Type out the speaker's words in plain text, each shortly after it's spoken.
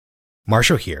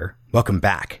Marshall here. Welcome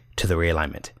back to The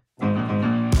Realignment.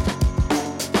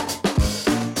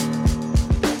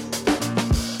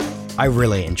 I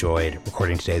really enjoyed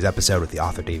recording today's episode with the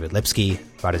author David Lipsky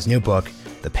about his new book,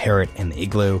 The Parrot and the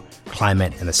Igloo,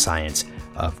 Climate and the Science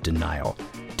of Denial.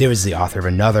 David is the author of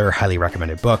another highly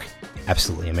recommended book,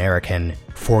 Absolutely American,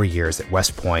 4 Years at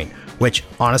West Point, which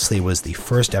honestly was the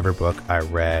first ever book I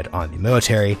read on the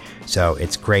military, so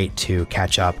it's great to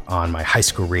catch up on my high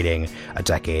school reading a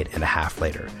decade and a half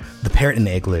later. The Parrot and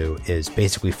the Igloo is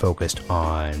basically focused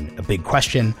on a big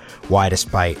question: why,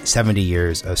 despite 70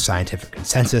 years of scientific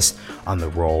consensus on the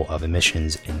role of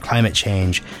emissions in climate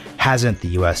change, hasn't the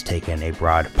U.S. taken a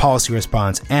broad policy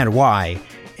response, and why,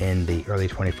 in the early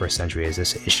 21st century, is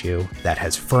this issue that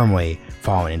has firmly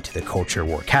fallen into the culture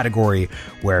war category,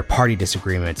 where party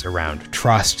disagreements around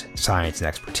trust, science, and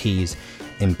expertise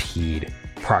impede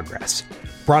progress.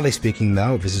 Broadly speaking,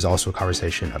 though, this is also a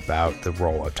conversation about the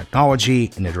role of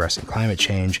technology in addressing climate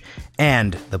change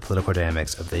and the political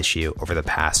dynamics of the issue over the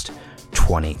past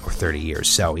 20 or 30 years.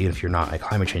 So even if you're not a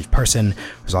climate change person,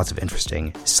 there's lots of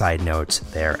interesting side notes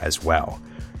there as well.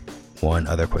 One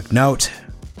other quick note: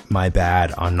 my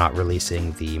bad on not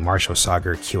releasing the Marshall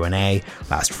Sager Q&A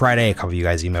last Friday. A couple of you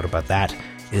guys emailed about that.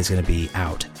 It is going to be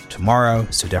out tomorrow,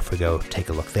 so definitely go take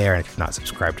a look there. And if you've not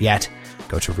subscribed yet,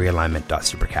 go to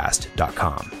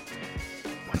realignment.supercast.com.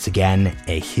 Once again,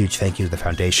 a huge thank you to the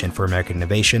Foundation for American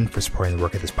Innovation for supporting the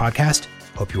work of this podcast.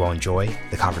 Hope you all enjoy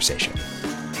the conversation.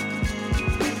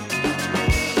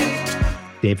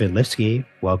 David Lipsky,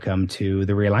 welcome to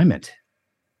The Realignment.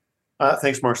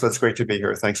 Thanks, Marshall. That's great to be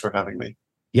here. Thanks for having me.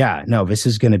 Yeah, no, this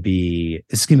is going to be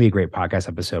a great podcast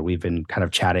episode. We've been kind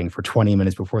of chatting for 20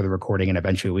 minutes before the recording, and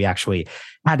eventually we actually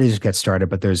had to just get started,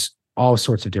 but there's all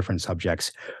sorts of different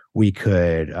subjects we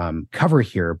could cover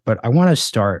here. But I want to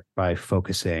start by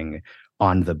focusing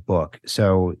on the book.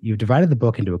 So you've divided the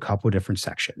book into a couple of different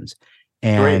sections.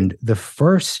 And Great. The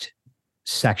first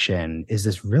section is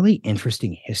this really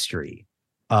interesting history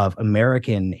of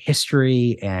American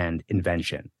history and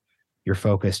invention. You're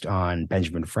focused on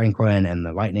Benjamin Franklin and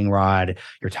the lightning rod.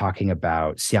 You're talking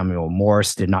about Samuel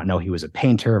Morse. Did not know he was a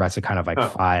painter. That's a kind of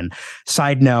fun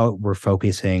side note. We're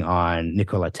focusing on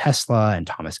Nikola Tesla and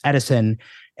Thomas Edison.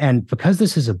 And because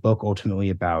this is a book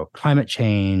ultimately about climate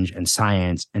change and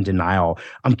science and denial,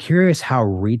 I'm curious how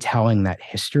retelling that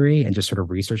history and just sort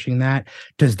of researching that,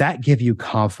 does that give you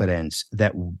confidence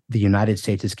that the United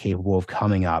States is capable of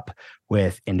coming up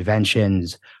with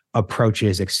inventions,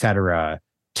 approaches, et cetera,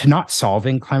 to not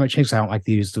solving climate change? I don't like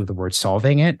to use the word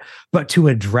solving it, but to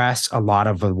address a lot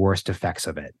of the worst effects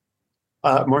of it.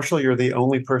 Marshall, you're the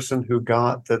only person who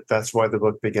got that. That's why the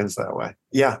book begins that way.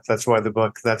 Yeah, that's why the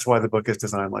book is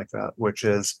designed like that, which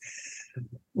is,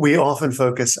 we often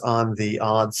focus on the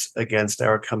odds against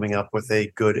our coming up with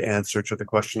a good answer to the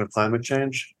question of climate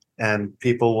change. And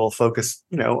people will focus,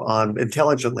 on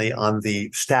intelligently on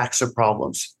the stacks of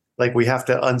problems. Like, we have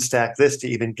to unstack this to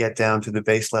even get down to the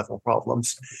base level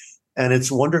problems. And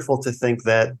it's wonderful to think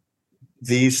that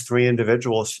these three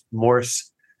individuals,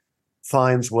 Morse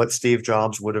finds what Steve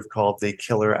Jobs would have called the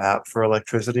killer app for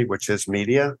electricity, which is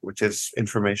media, which is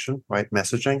information, right?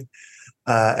 Messaging.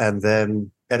 And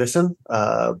then Edison,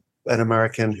 an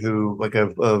American who,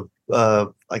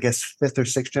 I guess, fifth or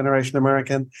sixth generation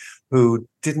American who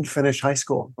didn't finish high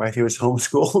school, right? He was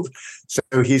homeschooled.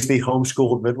 So he's the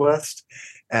homeschooled Midwest.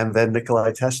 And then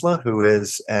Nikola Tesla, who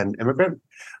is an immigrant.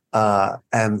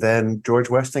 And then George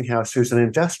Westinghouse, who's an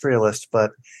industrialist,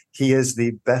 but he is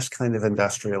the best kind of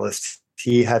industrialist.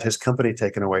 He had his company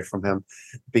taken away from him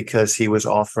because he was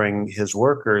offering his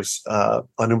workers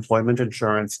unemployment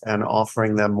insurance and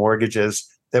offering them mortgages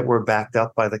that were backed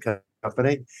up by the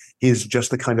company. He's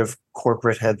just the kind of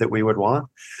corporate head that we would want.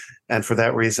 And for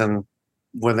that reason,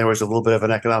 when there was a little bit of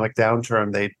an economic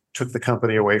downturn, they took the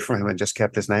company away from him and just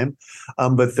kept his name.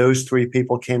 But those three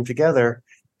people came together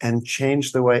and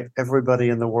changed the way everybody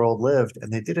in the world lived,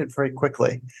 and they did it very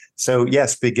quickly. So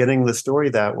yes, beginning the story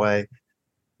that way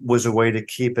was a way to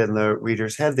keep in the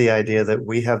reader's head the idea that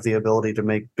we have the ability to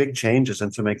make big changes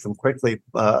and to make them quickly.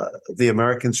 The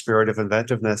American spirit of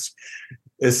inventiveness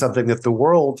is something that the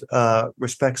world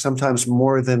respects sometimes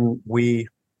more than we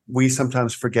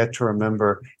sometimes forget to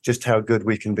remember just how good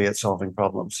we can be at solving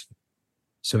problems.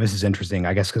 So this is interesting,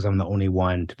 I guess, because I'm the only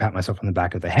one to pat myself on the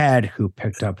back of the head who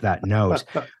picked up that note.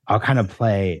 I'll kind of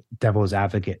play devil's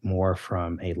advocate more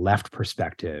from a left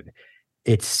perspective.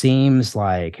 It seems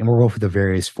like, and we'll go through the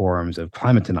various forms of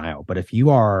climate denial, but if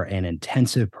you are an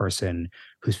intensive person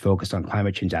who's focused on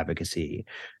climate change advocacy,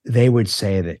 they would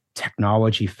say that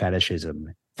technology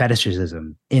fetishism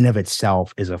in of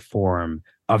itself is a form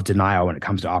of denial when it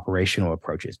comes to operational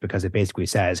approaches, because it basically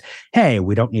says, hey,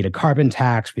 we don't need a carbon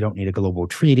tax, we don't need a global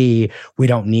treaty, we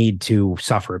don't need to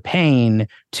suffer pain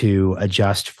to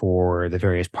adjust for the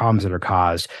various problems that are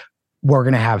caused. We're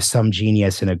going to have some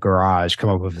genius in a garage come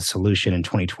up with a solution in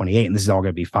 2028, and this is all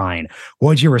going to be fine. What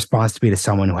would your response be to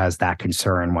someone who has that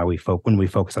concern when we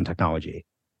focus on technology?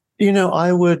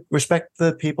 I would respect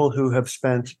the people who have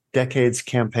spent decades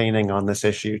campaigning on this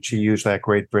issue, to use that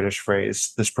great British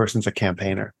phrase, this person's a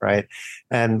campaigner, right?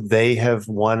 And they have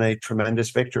won a tremendous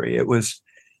victory. It was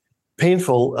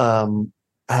painful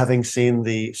having seen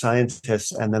the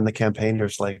scientists and then the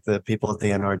campaigners, like the people at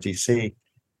the NRDC,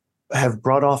 have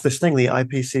brought off this thing. The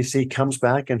IPCC comes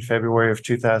back in February of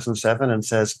 2007 and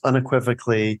says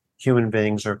unequivocally human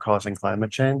beings are causing climate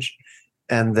change.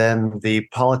 And then the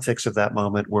politics of that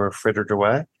moment were frittered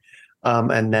away.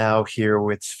 And now here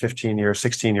it's 15 years,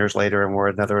 16 years later, and we're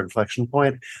at another inflection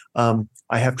point. I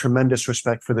have tremendous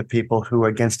respect for the people who,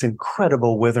 against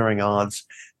incredible withering odds,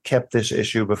 kept this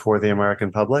issue before the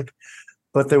American public.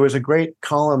 But there was a great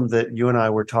column that you and I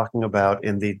were talking about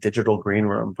in the digital green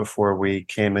room before we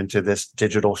came into this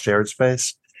digital shared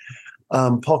space.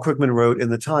 Paul Krugman wrote in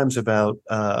the Times about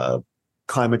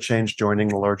climate change joining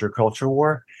the larger culture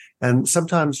war. And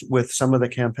sometimes with some of the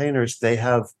campaigners, they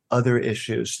have other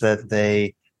issues that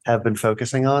they have been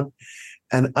focusing on.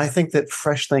 And I think that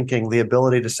fresh thinking, the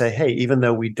ability to say, hey, even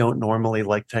though we don't normally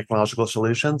like technological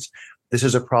solutions, this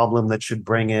is a problem that should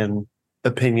bring in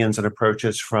opinions and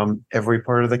approaches from every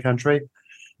part of the country.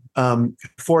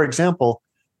 For example,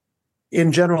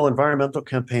 in general, environmental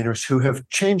campaigners who have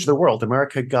changed the world,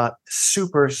 America got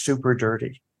super, super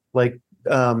dirty. Like,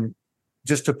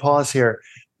 just to pause here,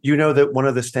 that one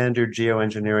of the standard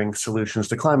geoengineering solutions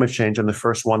to climate change, and the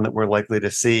first one that we're likely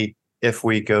to see if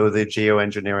we go the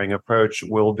geoengineering approach,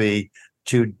 will be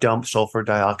to dump sulfur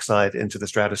dioxide into the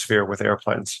stratosphere with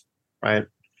airplanes, right?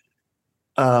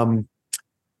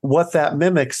 What that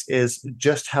mimics is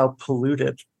just how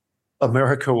polluted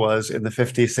America was in the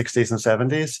 50s, 60s,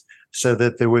 and 70s, so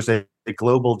that there was a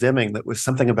global dimming that was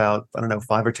something about, 5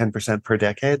 or 10% per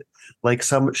decade. Like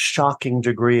some shocking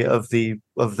degree of the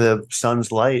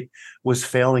sun's light was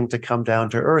failing to come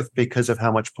down to Earth because of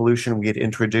how much pollution we had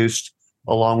introduced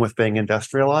along with being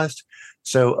industrialized.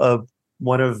 So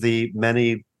one of the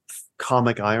many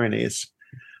comic ironies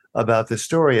about this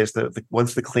story is that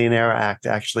once the Clean Air Act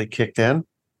actually kicked in,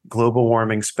 global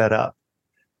warming sped up.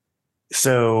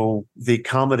 So the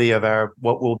comedy of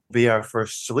what will be our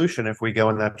first solution if we go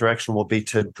in that direction will be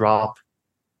to drop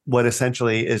what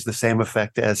essentially is the same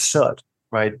effect as soot,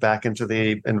 right, back into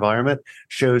the environment.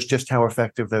 Shows just how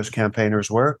effective those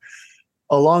campaigners were.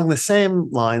 Along the same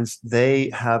lines, they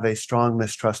have a strong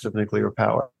mistrust of nuclear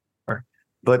power.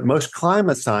 But most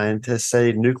climate scientists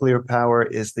say nuclear power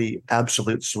is the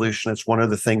absolute solution. It's one of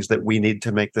the things that we need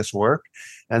to make this work.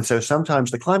 And so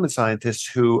sometimes the climate scientists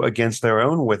who, against their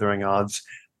own withering odds,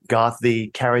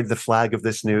 carried the flag of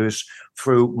this news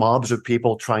through mobs of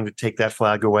people trying to take that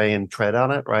flag away and tread on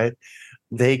it, right?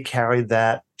 They carried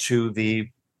that to the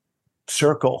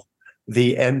circle,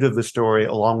 the end of the story,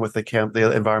 along with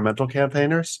the environmental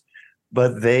campaigners.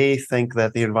 But they think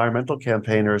that the environmental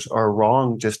campaigners are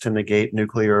wrong just to negate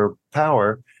nuclear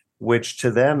power, which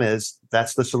to them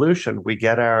that's the solution. We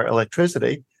get our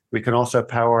electricity. We can also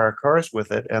power our cars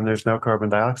with it, and there's no carbon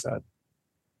dioxide.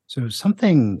 So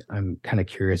something I'm kind of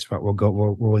curious about,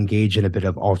 we'll engage in a bit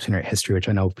of alternate history, which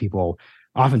I know people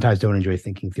oftentimes don't enjoy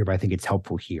thinking through, but I think it's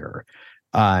helpful here.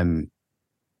 Let's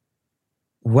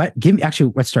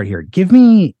start here. Give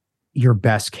me your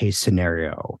best case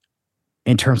scenario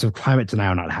in terms of climate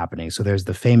denial not happening. So there's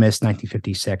the famous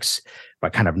 1956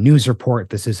 kind of news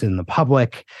report. This is in the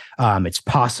public. It's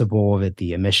possible that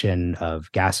the emission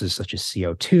of gases such as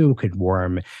CO2 could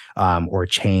warm or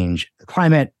change the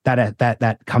climate.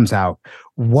 That comes out.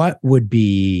 What would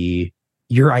be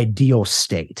your ideal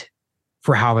state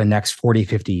for how the next 40,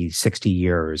 50, 60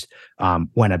 years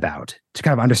went about, to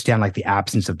kind of understand like the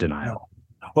absence of denial?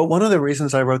 Well, one of the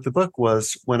reasons I wrote the book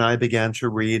was when I began to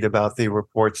read about the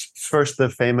reports, first the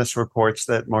famous reports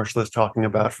that Marshall is talking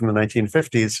about from the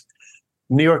 1950s,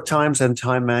 New York Times and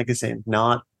Time magazine,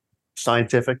 not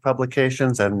scientific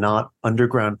publications and not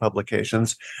underground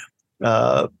publications.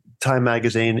 Time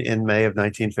magazine in May of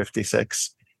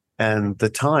 1956 and the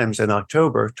Times in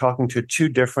October, talking to two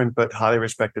different but highly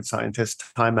respected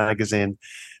scientists. Time magazine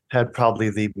had probably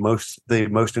the most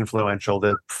influential,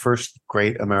 the first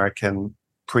great American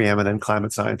preeminent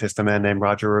climate scientist, a man named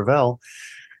Roger Revelle.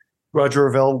 Roger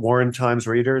Revelle warned Times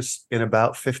readers, in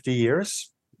about 50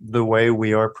 years, the way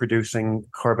we are producing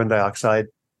carbon dioxide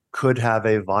could have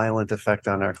a violent effect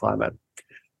on our climate.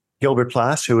 Gilbert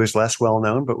Plass, who is less well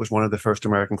known, but was one of the first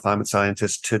American climate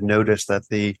scientists to notice that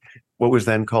what was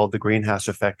then called the greenhouse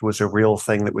effect was a real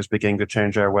thing that was beginning to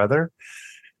change our weather.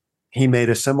 He made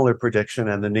a similar prediction,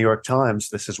 and the New York Times,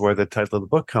 this is where the title of the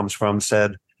book comes from,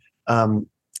 said,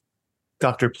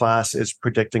 Dr. Plass is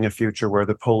predicting a future where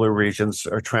the polar regions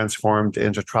are transformed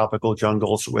into tropical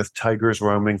jungles with tigers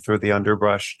roaming through the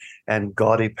underbrush and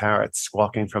gaudy parrots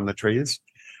squawking from the trees.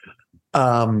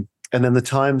 And then the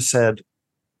Times said,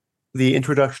 the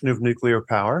introduction of nuclear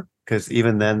power, because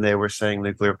even then they were saying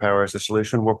nuclear power as a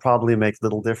solution, will probably make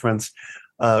little difference.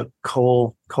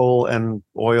 Coal and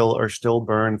oil are still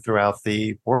burned throughout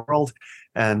the world,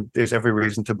 and there's every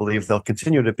reason to believe they'll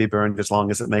continue to be burned as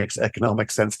long as it makes economic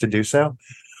sense to do so.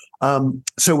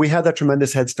 So we had that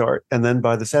tremendous head start. And then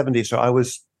by the 70s, so I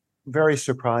was very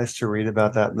surprised to read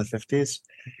about that in the 50s.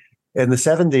 In the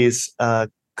 70s,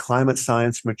 climate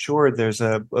science matured. There's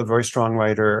a very strong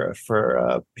writer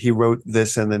he wrote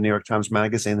this in the New York Times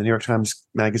Magazine. The New York Times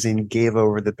Magazine gave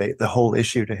over the whole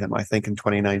issue to him, I think, in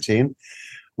 2019,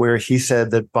 where he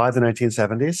said that by the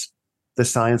 1970s, the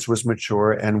science was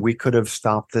mature and we could have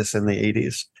stopped this in the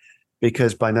 80s.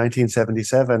 Because by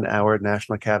 1977, our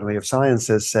National Academy of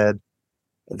Sciences said,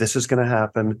 this is going to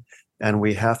happen and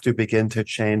we have to begin to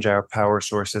change our power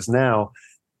sources now.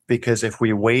 Because if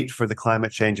we wait for the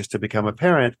climate changes to become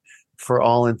apparent, for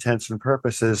all intents and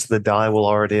purposes, the die will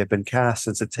already have been cast,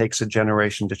 since it takes a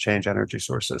generation to change energy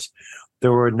sources.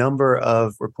 There were a number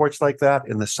of reports like that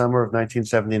in the summer of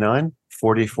 1979,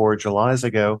 44 Julys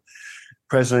ago.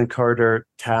 President Carter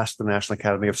tasked the National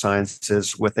Academy of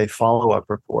Sciences with a follow-up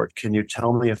report. Can you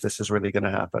tell me if this is really going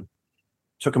to happen?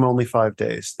 Took them only 5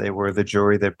 days. They were the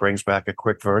jury that brings back a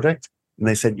quick verdict, and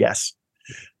they said yes.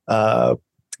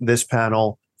 This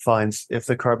panel finds, if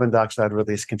the carbon dioxide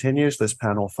release continues, this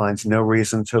panel finds no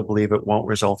reason to believe it won't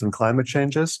result in climate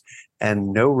changes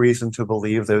and no reason to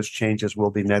believe those changes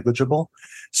will be negligible.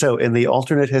 So in the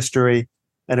alternate history,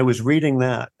 and it was reading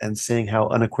that and seeing how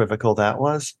unequivocal that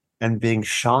was and being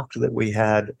shocked that we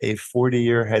had a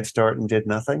 40-year head start and did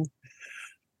nothing.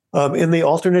 In the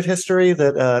alternate history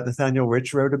that Nathaniel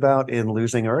Rich wrote about in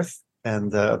Losing Earth,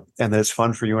 and that it's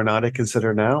fun for you and I to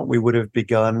consider now, we would have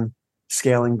begun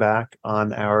scaling back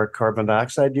on our carbon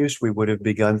dioxide use. We would have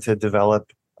begun to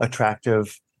develop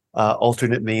attractive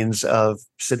alternate means of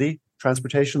city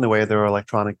transportation, the way there are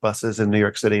electronic buses in New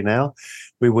York City now.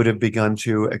 We would have begun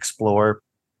to explore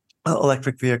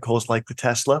electric vehicles like the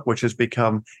Tesla, which has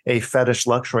become a fetish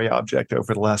luxury object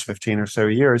over the last 15 or so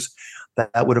years.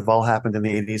 That would have all happened in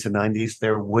the 80s and 90s.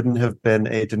 There wouldn't have been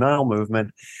a denial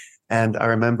movement. And I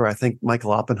remember, I think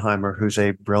Michael Oppenheimer, who's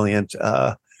a brilliant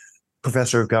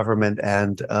professor of government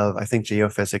and of, I think,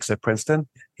 geophysics at Princeton,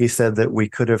 he said that we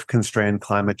could have constrained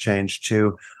climate change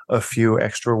to a few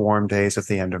extra warm days at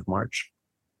the end of March.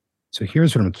 So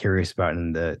here's what I'm curious about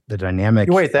in the dynamic.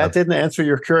 Wait, that didn't answer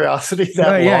your curiosity.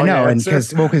 That and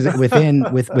because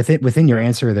within your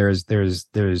answer,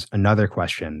 there's another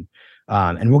question,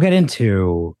 and we'll get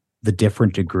into the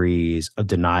different degrees of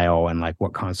denial and like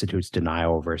what constitutes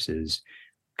denial versus,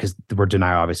 because the word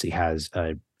denial obviously has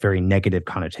a very negative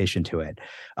connotation to it.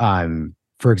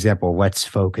 For example, let's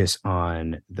focus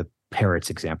on the parrots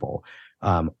example.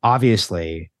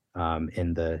 Obviously,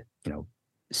 in the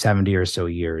 70 or so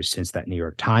years since that New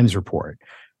York Times report,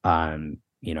 the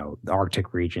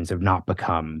Arctic regions have not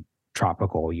become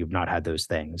tropical. You've not had those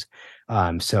things.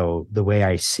 So the way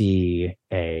I see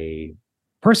a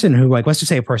person who, like, let's just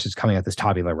say a person's coming at this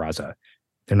tabula rasa,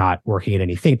 they're not working at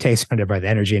any think tanks funded by the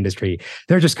energy industry.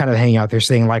 They're just kind of hanging out there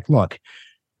saying, like, look,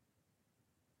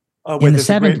 in the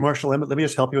 70s, Marshall, let me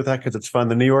just help you with that because it's fun.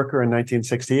 The New Yorker in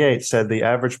 1968 said the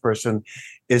average person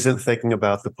isn't thinking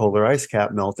about the polar ice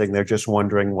cap melting. They're just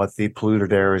wondering what the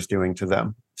polluted air is doing to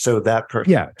them. So that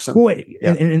person,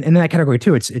 in that category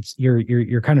too, it's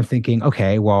you're kind of thinking,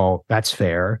 okay, well, that's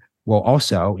fair. Well,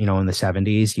 also, in the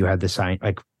 70s, you had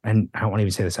the and I don't want to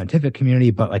even say the scientific community,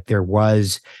 but like there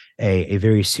was a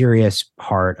very serious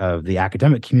part of the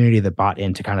academic community that bought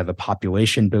into kind of the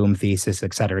population boom thesis,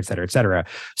 et cetera, et cetera, et cetera.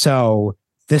 So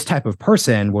this type of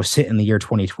person will sit in the year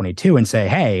 2022 and say,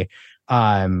 hey,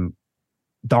 the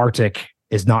Arctic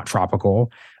is not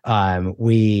tropical.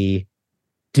 We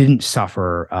didn't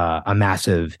suffer a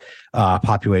massive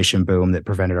population boom that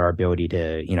prevented our ability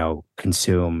to,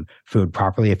 consume food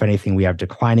properly. If anything, we have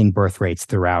declining birth rates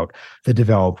throughout the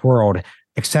developed world,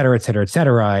 et cetera, et cetera, et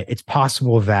cetera. It's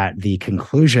possible that the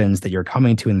conclusions that you're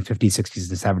coming to in the 50s, 60s,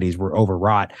 and 70s were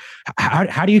overwrought.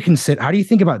 How do you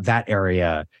think about that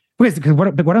area? Because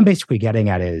what I'm basically getting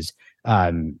at is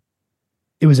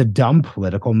it was a dumb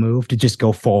political move to just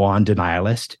go full on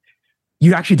denialist.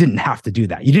 you actually didn't have to do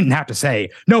that. You didn't have to say,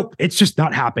 nope, it's just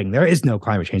not happening. There is no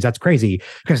climate change. That's crazy.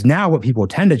 Because now what people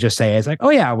tend to just say is like,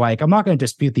 oh yeah, like I'm not going to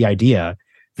dispute the idea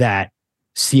that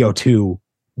CO2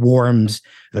 warms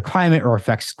the climate or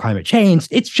affects climate change.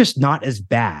 It's just not as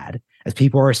bad as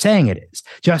people are saying it is.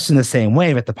 Just in the same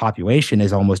way that the population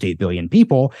is almost 8 billion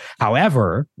people.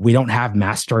 However, we don't have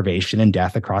mass starvation and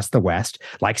death across the West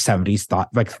like 70s thought,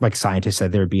 like scientists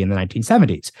said there would be in the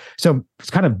 1970s. So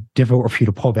it's kind of difficult for you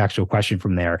to pull the actual question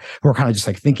from there. We're kind of just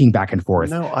like thinking back and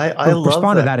forth. No, I love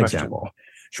respond to that that question. example.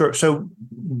 Sure. So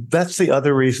that's the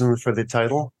other reason for the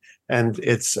title. And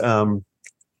it's the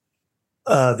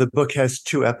book has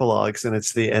 2 epilogues, and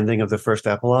it's the ending of the first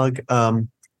epilogue.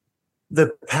 The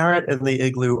Parrot and the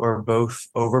Igloo are both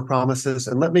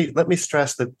overpromises. And let me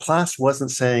stress that Plass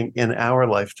wasn't saying in our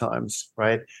lifetimes,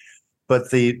 right? But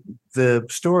the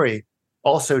story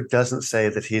also doesn't say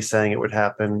that he's saying it would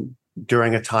happen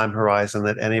during a time horizon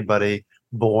that anybody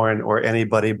born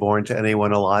to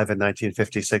anyone alive in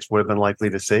 1956 would have been likely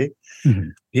to see.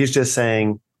 Mm-hmm. He's just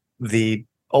saying the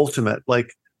ultimate,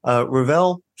 like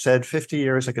Ravel said 50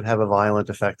 years it could have a violent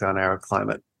effect on our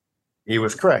climate. He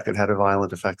was correct. It had a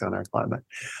violent effect on our climate.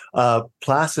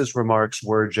 Plass's remarks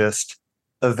were just,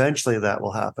 eventually that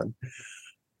will happen.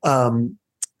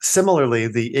 Similarly,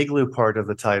 the Igloo part of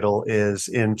the title is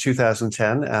in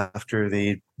 2010,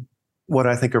 after what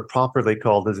I think are properly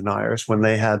called the deniers, when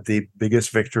they had the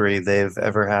biggest victory they've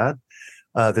ever had.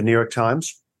 The New York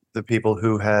Times, the people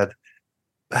who had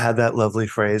that lovely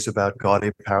phrase about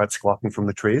gaudy parrots squawking from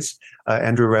the trees.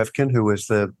 Andrew Revkin,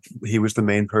 he was the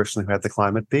main person who had the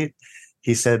climate beat.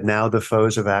 He said, now the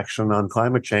foes of action on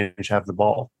climate change have the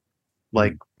ball.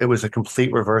 Like, it was a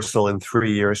complete reversal in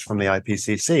 3 years from the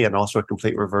IPCC, and also a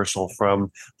complete reversal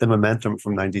from the momentum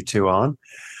from 92 on.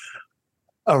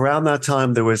 Around that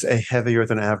time, there was a heavier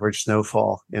than average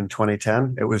snowfall in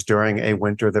 2010. It was during a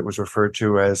winter that was referred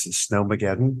to as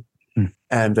Snowmageddon.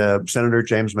 And Senator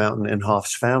James Mountain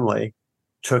Inhofe's family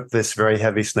took this very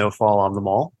heavy snowfall on the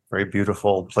Mall, very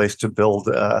beautiful place to build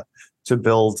a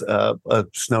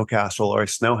snow castle or a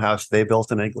snow house. They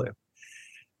built an igloo,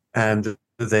 and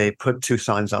they put 2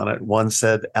 signs on it. One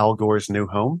said Al Gore's new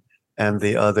home, and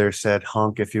the other said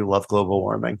honk if you love global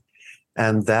warming.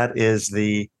 And that is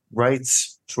the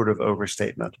right's sort of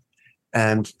overstatement.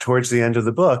 And towards the end of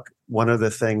the book, one of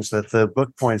the things that the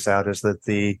book points out is that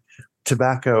the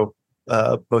tobacco,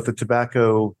 both the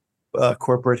tobacco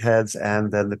corporate heads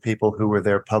and then the people who were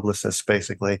their publicists,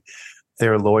 basically,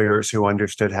 their lawyers who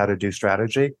understood how to do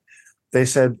strategy, they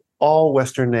said all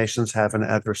Western nations have an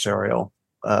adversarial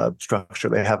structure.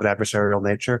 They have an adversarial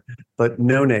nature, but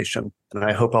no nation, and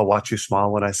I hope I'll watch you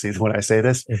smile when I say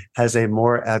this, has a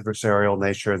more adversarial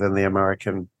nature than the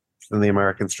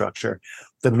American structure.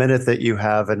 The minute that you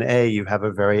have an A, you have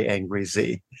a very angry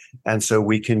Z. And so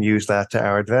we can use that to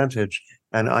our advantage.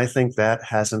 And I think that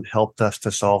hasn't helped us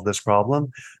to solve this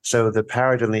problem. So the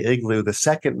Parrot and the Igloo, the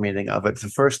second meaning of it, the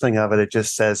first thing of it, it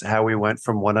just says how we went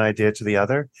from one idea to the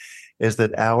other, is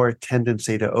that our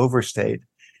tendency to overstate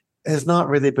has not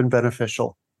really been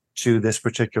beneficial to this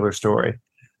particular story.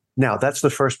 Now, that's the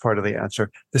first part of the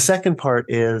answer. The second part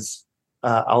is,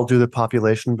 I'll do the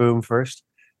population boom first.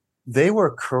 They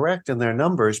were correct in their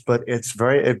numbers, but it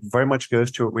very much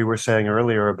goes to what we were saying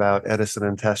earlier about Edison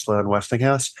and Tesla and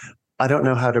Westinghouse. I don't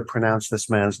know how to pronounce this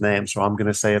man's name, so I'm going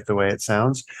to say it the way it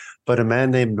sounds. But a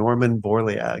man named Norman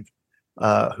Borliag,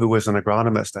 who was an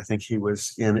agronomist, I think he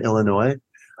was in Illinois,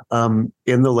 in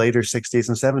the later 60s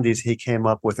and 70s, he came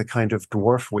up with a kind of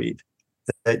dwarf wheat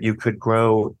that you could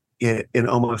grow in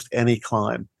almost any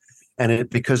clime. And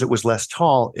because it was less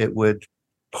tall, it would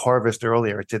harvest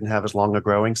earlier. It didn't have as long a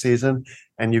growing season,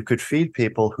 and you could feed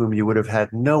people whom you would have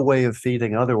had no way of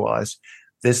feeding otherwise.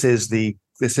 This is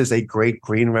a great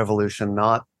green revolution,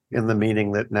 not in the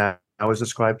meaning that now is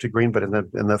ascribed to green, but in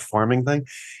the farming thing.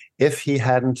 If he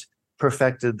hadn't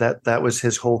perfected that was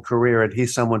his whole career, and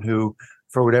he's someone who,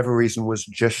 for whatever reason, was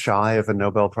just shy of a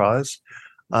Nobel Prize.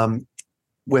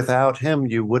 Without him,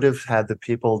 you would have had the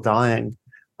people dying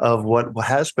of what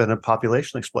has been a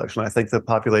population explosion. I think the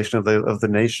population of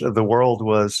the world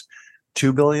was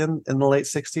 2 billion in the late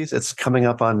 60s. It's coming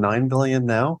up on 9 billion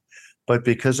now. But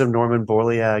because of Norman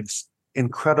Borliag's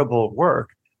incredible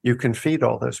work, you can feed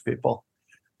all those people.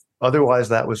 Otherwise,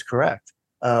 that was correct.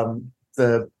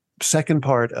 The second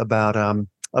part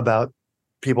about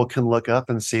people can look up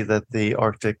and see that the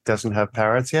Arctic doesn't have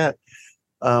parrots yet.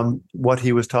 What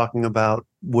he was talking about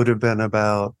would have been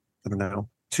about, I don't know,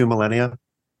 2 millennia,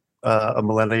 a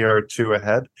millennia or 2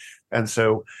 ahead. And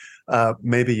so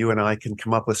maybe you and I can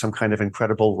come up with some kind of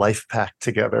incredible life pack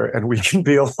together, and we can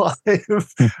be alive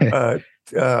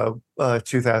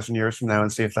 2,000 years from now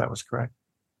and see if that was correct.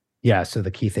 Yeah. So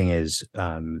the key thing is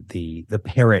the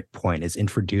parrot point is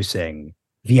introducing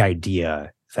the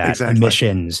idea that Exactly.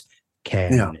 emissions Yeah.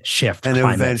 can shift And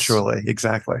climates. eventually,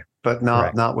 exactly, but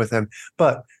Correct. not with him.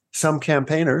 But some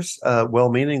campaigners,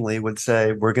 well-meaningly, would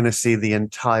say we're going to see the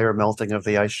entire melting of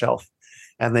the ice shelf,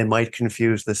 and they might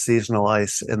confuse the seasonal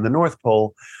ice in the North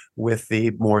Pole with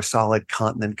the more solid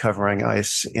continent-covering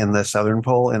ice in the Southern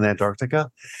Pole in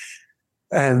Antarctica.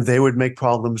 And they would make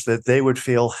problems that they would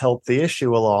feel help the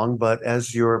issue along. But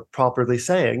as you're properly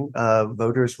saying,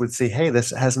 voters would see, hey,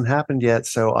 this hasn't happened yet.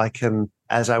 So I can,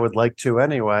 as I would like to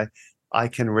anyway, I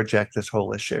can reject this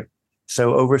whole issue.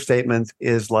 So overstatement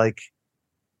is like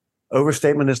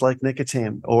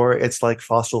nicotine, or it's like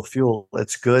fossil fuel.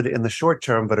 It's good in the short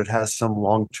term, but it has some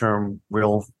long-term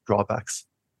real drawbacks.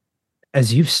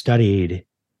 As you've studied,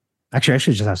 actually, I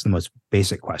should just ask the most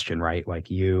basic question, right?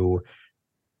 Like you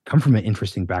come from an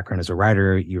interesting background as a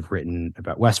writer. You've written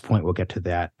about West Point. We'll get to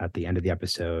that at the end of the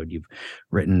episode. You've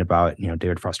written about,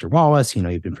 David Foster Wallace.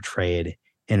 You've been portrayed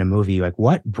in a movie. Like,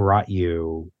 what brought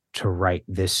you to write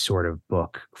this sort of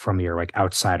book from your like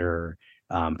outsider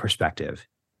perspective?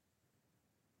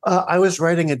 I was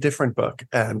writing a different book,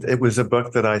 and it was a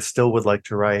book that I still would like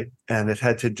to write, and it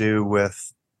had to do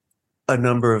with a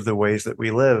number of the ways that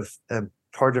we live, and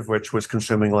part of which was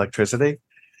consuming electricity.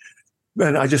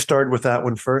 And I just started with that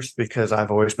one first because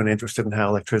I've always been interested in how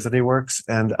electricity works.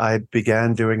 And I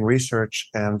began doing research,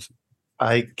 and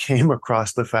I came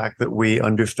across the fact that we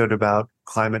understood about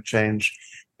climate change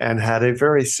and had a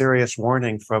very serious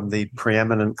warning from the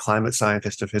preeminent climate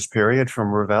scientist of his period,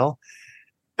 from Revell.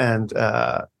 And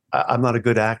I'm not a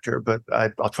good actor, but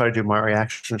I'll try to do my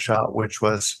reaction shot, which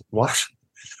was, what?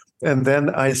 And then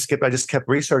I just kept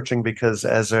researching, because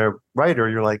as a writer,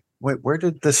 you're like, wait, where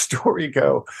did this story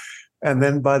go? And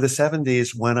then by the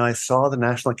 70s, when I saw the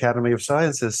National Academy of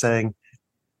Sciences saying,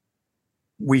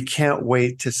 we can't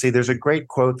wait to see, there's a great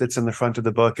quote that's in the front of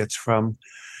the book. It's from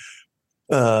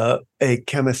a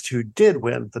chemist who did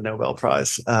win the Nobel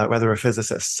Prize, rather a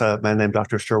physicist, a man named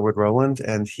Dr. Sherwood Rowland,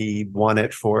 and he won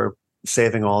it for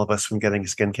saving all of us from getting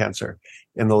skin cancer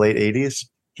in the late 80s.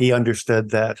 He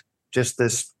understood that just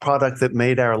this product that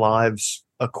made our lives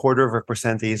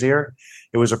 0.25% easier.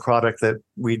 It was a product that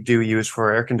we do use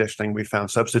for air conditioning. We found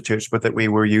substitutes, but that we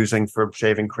were using for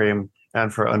shaving cream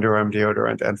and for underarm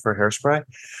deodorant and for hairspray.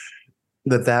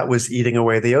 That was eating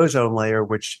away the ozone layer,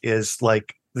 which is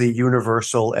like the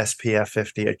universal SPF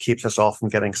 50. It keeps us all from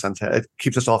getting suntan. It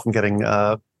keeps us all from getting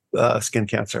skin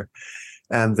cancer.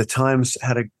 And the Times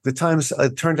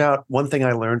it turned out, one thing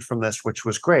I learned from this, which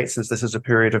was great, since this is a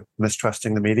period of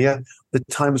mistrusting the media, the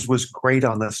Times was great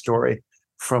on this story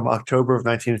from October of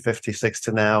 1956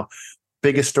 to now.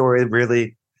 Biggest story,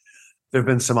 really. There have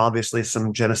been obviously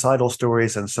some genocidal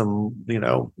stories and some,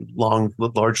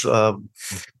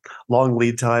 long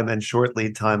lead time and short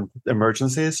lead time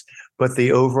emergencies. But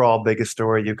the overall biggest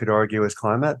story, you could argue, is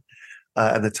climate.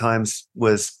 And the Times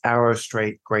was arrow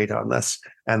straight great on this.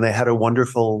 And they had a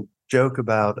wonderful joke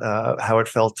about how it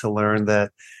felt to learn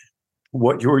that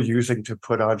what you were using to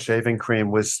put on shaving cream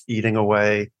was eating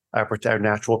away our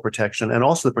natural protection, and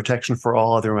also the protection for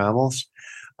all other mammals,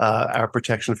 our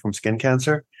protection from skin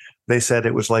cancer. They said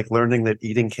it was like learning that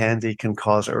eating candy can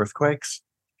cause earthquakes.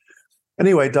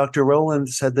 Anyway, Dr. Rowland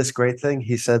said this great thing.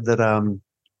 He said that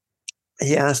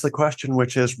he asked the question,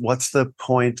 which is, what's the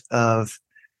point of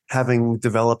having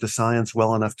developed a science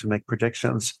well enough to make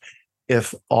predictions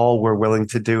if all we're willing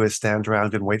to do is stand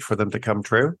around and wait for them to come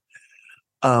true?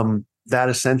 That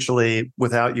essentially,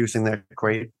 without using that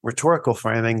great rhetorical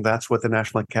framing, that's what the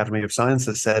National Academy of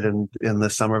Sciences said in the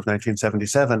summer of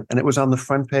 1977. And it was on the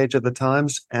front page of the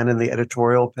Times and in the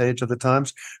editorial page of the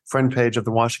Times, front page of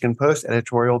the Washington Post,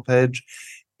 editorial page.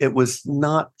 It was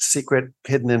not secret,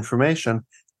 hidden information.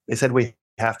 They said, we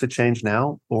have to change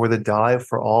now, or the die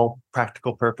for all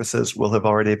practical purposes will have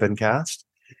already been cast.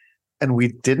 And we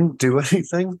didn't do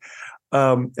anything.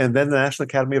 And then the National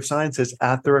Academy of Sciences,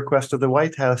 at the request of the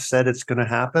White House, said it's going to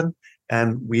happen.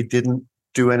 And we didn't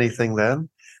do anything then.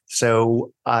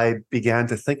 So I began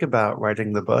to think about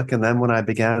writing the book. And then when I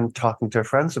began talking to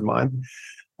friends of mine,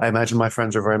 I imagine my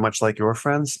friends are very much like your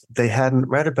friends. They hadn't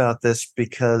read about this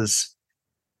because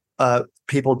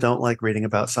people don't like reading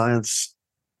about science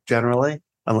generally,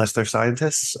 unless they're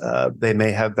scientists. They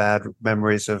may have bad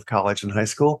memories of college and high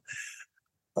school.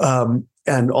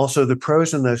 And also the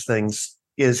prose in those things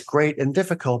is great and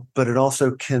difficult, but it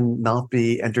also can not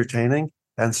be entertaining.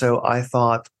 And so I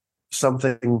thought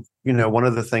something, one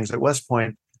of the things at West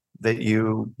Point that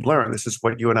you learn, this is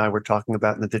what you and I were talking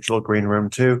about in the digital green room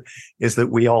too, is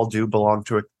that we all do belong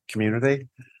to a community.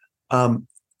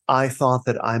 I thought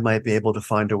that I might be able to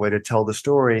find a way to tell the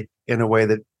story in a way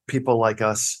that people like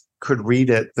us could read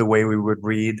it the way we would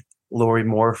read Laurie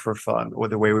Moore for fun, or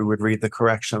the way we would read the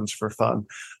corrections for fun,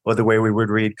 or the way we would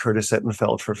read Curtis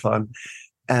Sittenfeld for fun.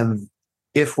 And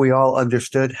if we all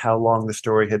understood how long the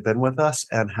story had been with us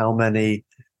and how many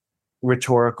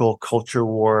rhetorical culture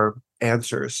war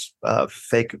answers,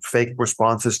 fake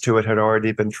responses to it had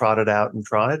already been trotted out and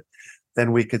tried,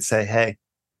 then we could say, hey,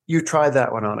 you tried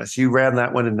that one on us. You ran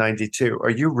that one in 92. Are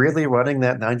you really running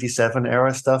that 97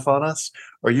 era stuff on us?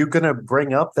 Are you going to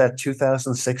bring up that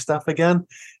 2006 stuff again?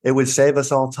 It would save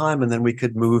us all time. And then we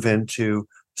could move into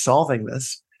solving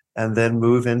this and then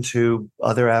move into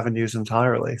other avenues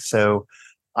entirely. So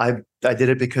I did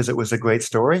it because it was a great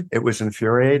story. It was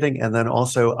infuriating. And then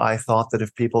also I thought that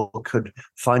if people could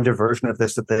find a version of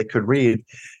this that they could read,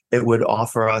 it would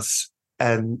offer us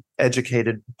an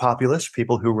educated populace,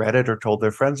 people who read it or told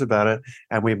their friends about it,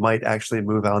 and we might actually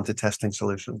move on to testing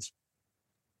solutions.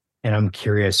 And I'm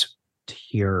curious to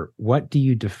hear, what do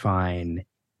you define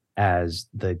as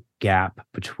the gap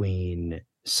between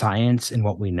science and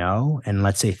what we know, and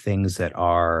let's say things that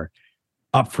are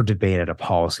up for debate at a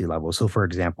policy level? So, for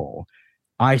example,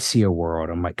 I see a world,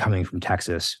 I'm like coming from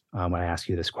Texas when I ask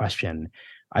you this question,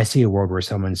 I see a world where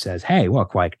someone says, hey,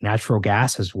 look, like natural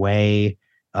gas is way,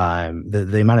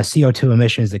 the amount of CO2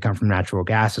 emissions that come from natural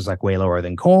gas is like way lower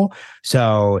than coal.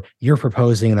 So you're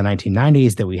proposing in the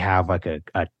 1990s that we have like a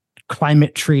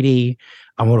climate treaty.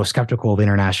 I'm a little skeptical of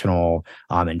international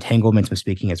entanglements. I'm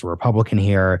speaking as a Republican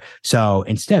here. So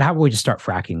instead, how about we just start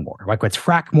fracking more? Like, let's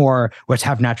frack more. Let's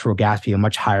have natural gas be a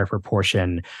much higher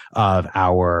proportion of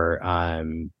our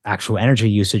actual energy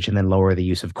usage, and then lower the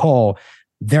use of coal.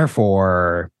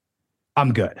 Therefore,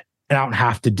 I'm good. And I don't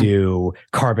have to do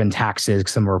carbon taxes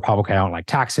because I'm a Republican. I don't like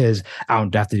taxes. I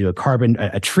don't have to do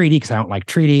a treaty because I don't like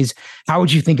treaties. How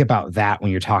would you think about that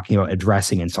when you're talking about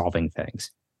addressing and solving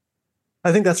things?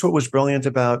 I think that's what was brilliant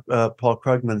about Paul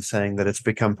Krugman saying that it's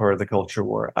become part of the culture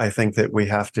war. I think that we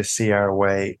have to see our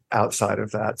way outside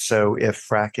of that. So if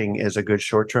fracking is a good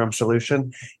short-term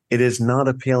solution, it is not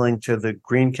appealing to the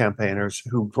Green campaigners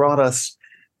who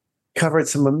covered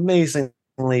some amazingly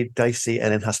dicey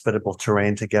and inhospitable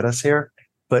terrain to get us here.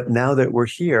 But now that we're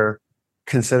here,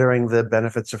 considering the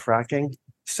benefits of fracking,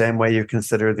 same way you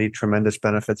consider the tremendous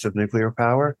benefits of nuclear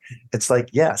power, it's like,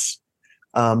 yes,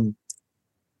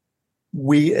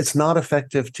 it's not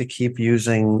effective to keep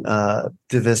using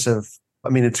divisive. I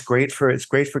mean, it's great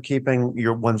for keeping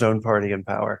one's own party in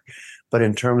power, but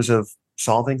in terms of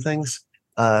solving things,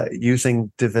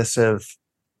 using divisive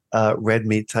red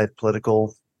meat type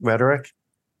political rhetoric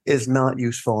is not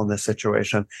useful in this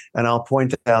situation. And I'll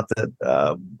point out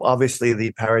that obviously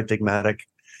the paradigmatic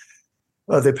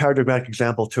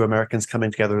example to Americans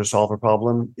coming together to solve a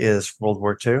problem is World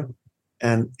War II.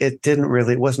 And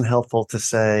it wasn't helpful to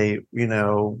say,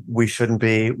 we shouldn't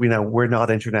be, we're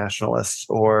not internationalists,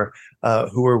 or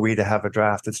who are we to have a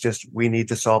draft? It's just, we need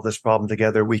to solve this problem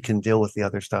together. We can deal with the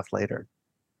other stuff later.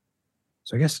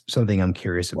 So I guess something I'm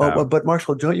curious about. Well, but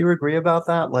Marshall, don't you agree about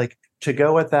that? Like, to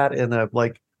go at that in a,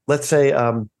 like, let's say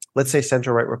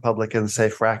center-right Republicans say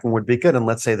fracking would be good, and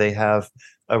let's say they have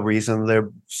a reason. There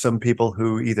are some people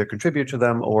who either contribute to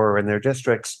them or in their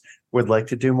districts would like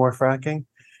to do more fracking.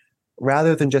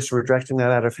 Rather than just rejecting that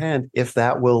out of hand, if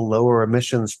that will lower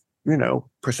emissions,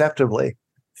 perceptibly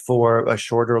for a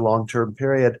shorter long-term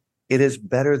period, it is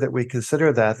better that we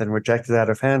consider that than reject it out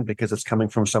of hand because it's coming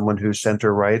from someone who's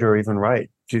center-right or even right.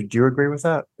 Do you agree with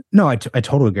that? No, I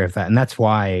totally agree with that. And that's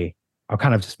why I'll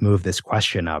kind of just move this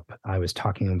question up. I was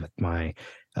talking with my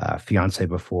fiance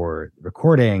before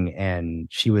recording, and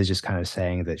she was just kind of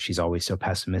saying that she's always so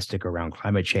pessimistic around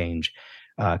climate change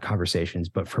conversations.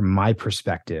 But from my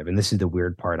perspective, and this is the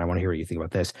weird part, I want to hear what you think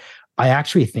about this. I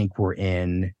actually think we're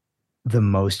in the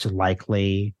most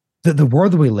likely, the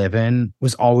world that we live in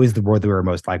was always the world that we were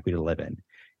most likely to live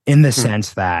in the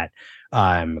sense that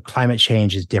climate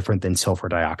change is different than sulfur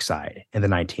dioxide in the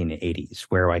 1980s,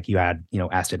 where like you had,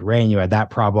 acid rain, you had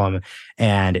that problem.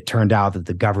 And it turned out that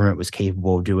the government was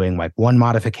capable of doing like one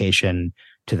modification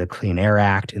to the Clean Air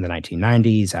Act in the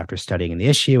 1990s after studying the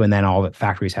issue. And then all that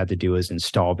factories had to do is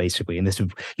install basically,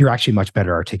 and you're actually much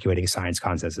better articulating science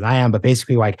concepts than I am, but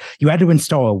basically like you had to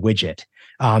install a widget.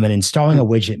 And installing a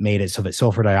widget made it so that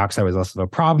sulfur dioxide was less of a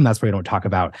problem. That's why we don't talk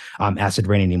about acid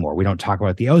rain anymore. We don't talk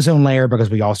about the ozone layer because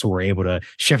we also were able to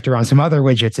shift around some other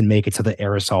widgets and make it so that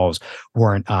aerosols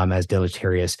weren't as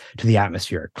deleterious to the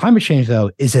atmosphere. Climate change,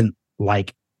 though, isn't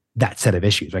like that set of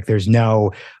issues. Like there's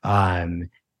no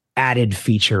added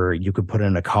feature you could put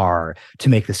in a car to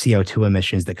make the CO2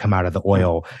 emissions that come out of the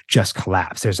oil just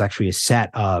collapse. There's actually a set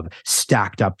of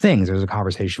stacked up things. There's a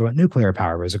conversation about nuclear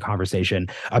power. There's a conversation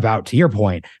about, to your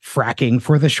point, fracking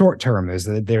for the short term.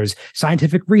 There's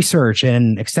scientific research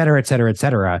and et cetera, et cetera, et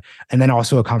cetera. And then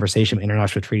also a conversation of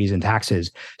international treaties and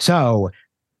taxes. So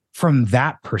from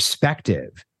that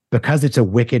perspective, because it's a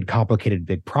wicked, complicated,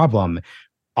 big problem,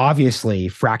 obviously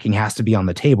fracking has to be on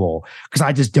the table, because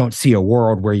I just don't see a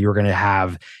world where you're going to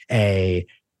have a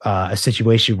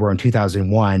situation where in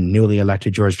 2001, newly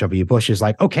elected George W. Bush is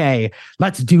like, okay,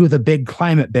 let's do the big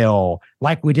climate bill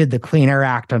like we did the Clean Air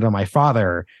Act under my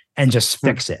father and just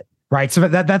fix it. Right. So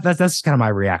that's kind of my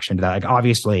reaction to that. Like,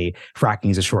 obviously,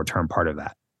 fracking is a short-term part of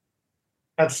that.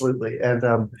 Absolutely.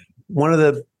 And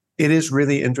it is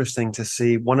really interesting to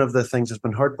see. One of the things that's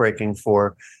been heartbreaking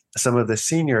for some of the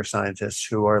senior scientists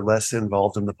who are less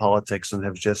involved in the politics and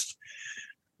have just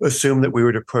assumed that we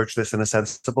would approach this in a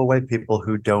sensible way, people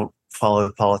who don't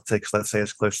follow politics, let's say,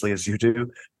 as closely as you do,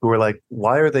 who are like,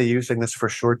 why are they using this for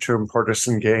short-term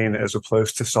partisan gain as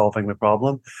opposed to solving the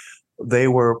problem? They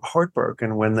were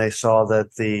heartbroken when they saw that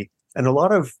and a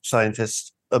lot of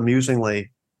scientists,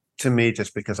 amusingly, to me,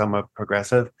 just because I'm a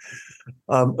progressive,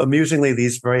 amusingly,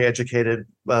 these very educated,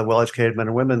 well-educated men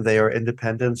and women, they are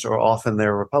independents, or often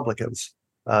they're Republicans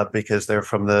because they're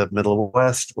from the Middle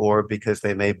West, or because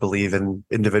they may believe in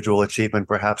individual achievement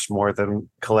perhaps more than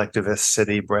collectivist,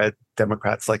 city-bred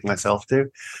Democrats like myself do.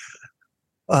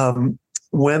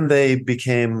 When they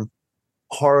became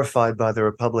horrified by the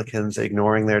Republicans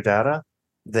ignoring their data,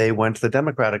 they went to the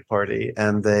Democratic Party,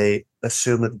 and they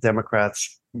assumed that the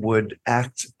Democrats would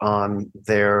act on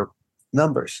their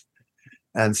numbers.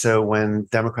 And so when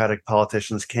Democratic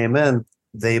politicians came in,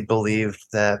 they believed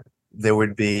that there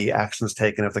would be actions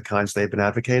taken of the kinds they've been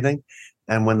advocating.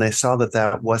 And when they saw that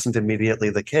that wasn't immediately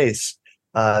the case,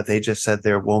 they just said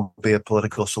there won't be a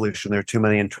political solution. There are too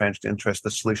many entrenched interests.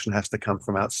 The solution has to come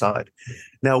from outside.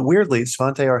 Now, weirdly,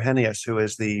 Svante Arrhenius, who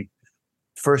is the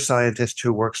first scientist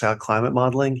who works out climate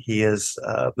modeling, he is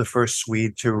the first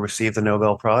Swede to receive the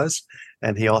Nobel Prize,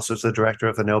 and he also is the director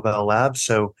of the Nobel Lab.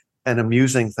 So an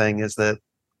amusing thing is that,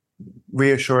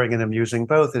 reassuring and amusing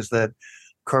both, is that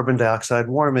carbon dioxide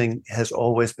warming has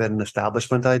always been an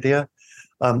establishment idea.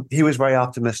 He was very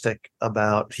optimistic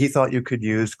he thought you could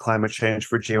use climate change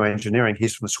for geoengineering.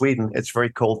 He's from Sweden. It's very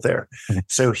cold there.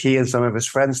 So he and some of his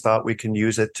friends thought we can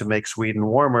use it to make Sweden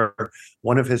warmer.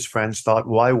 One of his friends thought,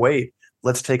 why wait?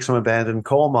 Let's take some abandoned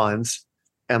coal mines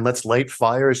and let's light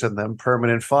fires in them,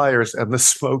 permanent fires, and the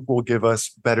smoke will give us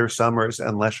better summers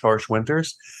and less harsh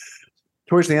winters.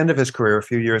 Towards the end of his career, a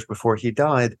few years before he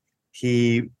died,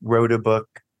 he wrote a book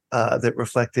that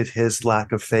reflected his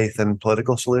lack of faith in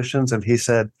political solutions. And he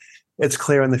said, it's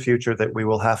clear in the future that we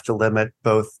will have to limit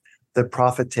both the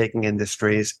profit-taking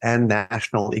industries and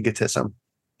national egotism,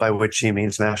 by which he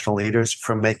means national leaders,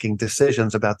 from making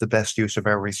decisions about the best use of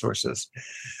our resources.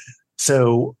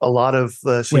 So a lot of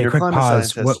the senior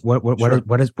climate scientists.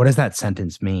 What does that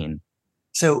sentence mean?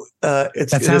 So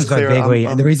that sounds like vaguely.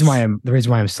 And the reason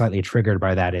why I'm slightly triggered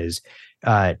by that is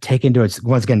take into it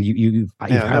once again. You've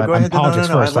highlighted politics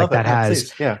first. Like that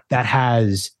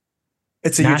has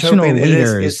it's a national utopian,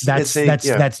 leaders.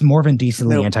 That's more than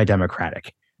decently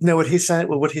anti-democratic. No, what he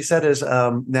said is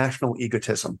national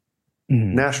egotism.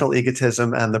 National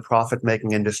egotism and the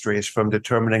profit-making industries from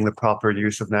determining the proper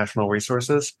use of national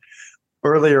resources.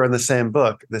 Earlier in the same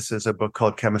book, this is a book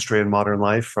called Chemistry in Modern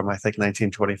Life from, I think,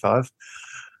 1925.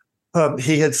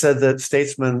 He had said that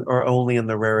statesmen are only in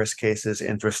the rarest cases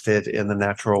interested in the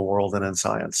natural world and in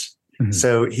science.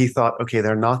 So he thought, okay,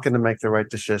 they're not going to make the right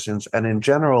decisions. And in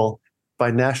general,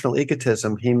 by national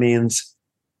egotism, he means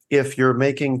if you're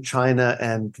making China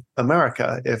and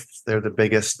America, if they're the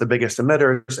biggest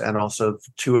emitters and also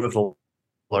two of the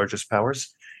largest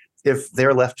powers, if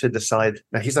they're left to decide,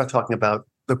 now he's not talking about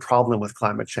the problem with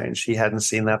climate change. He hadn't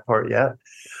seen that part yet.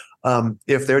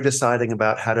 If they're deciding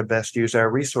about how to best use our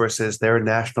resources, their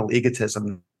national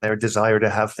egotism, their desire to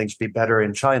have things be better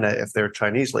in China if they're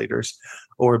Chinese leaders,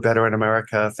 or better in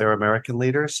America if they're American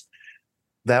leaders,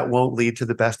 that won't lead to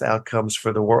the best outcomes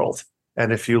for the world.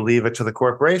 And if you leave it to the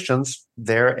corporations,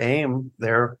 their aim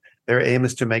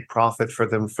is to make profit for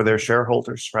their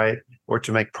shareholders, right? Or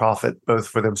to make profit both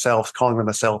for themselves. Calling them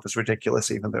a self is ridiculous,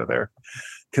 even though they're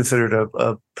considered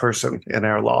a person in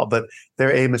our law. But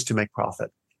their aim is to make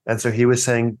profit. And so he was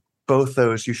saying both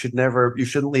those, you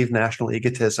shouldn't leave national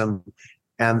egotism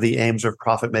and the aims of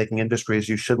profit-making industries.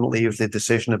 You shouldn't leave the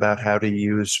decision about how to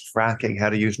use fracking, how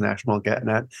to use natural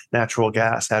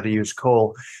gas, how to use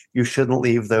coal. You shouldn't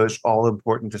leave those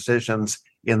all-important decisions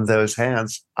in those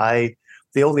hands. I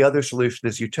the only other solution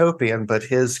is utopian, but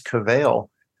his cavail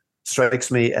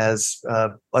strikes me as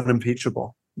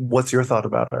unimpeachable. What's your thought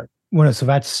about it? Well, so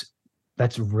that's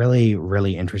really,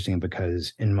 really interesting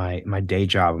because in my day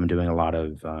job, I'm doing a lot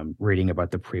of reading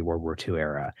about the pre-World War II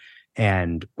era.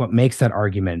 And what makes that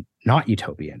argument not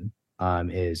utopian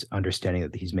is understanding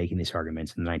that he's making these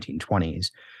arguments in the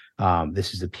 1920s.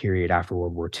 This is the period after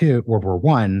World War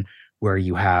One, where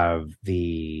you have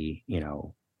the,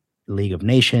 League of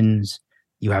Nations,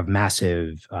 you have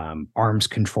massive arms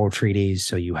control treaties.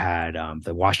 So you had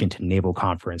the Washington Naval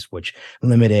Conference, which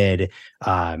limited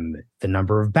the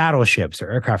number of battleships or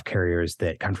aircraft carriers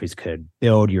that countries could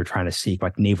build. You're trying to seek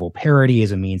like naval parity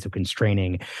as a means of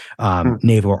constraining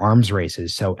naval arms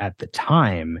races. So at the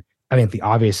time, I think the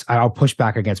obvious, I'll push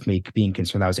back against me being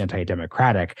concerned that was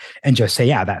anti-democratic and just say,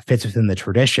 yeah, that fits within the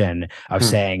tradition of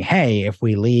saying, hey, if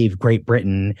we leave Great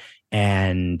Britain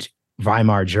and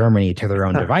Weimar Germany to their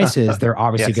own devices, they're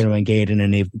obviously Yes. going to engage in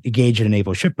a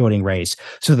naval shipbuilding race.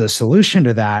 So the solution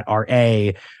to that are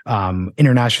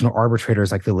international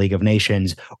arbitrators like the League of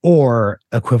Nations or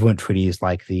equivalent treaties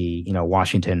like the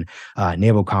Washington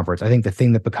Naval Conference. I think the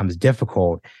thing that becomes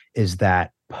difficult is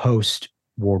that post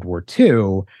World War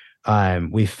II,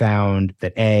 we found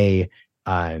that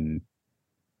on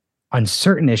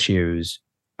certain issues,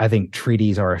 I think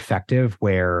treaties are effective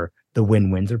where the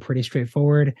win-wins are pretty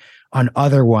straightforward. On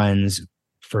other ones,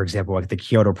 for example, like the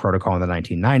Kyoto Protocol in the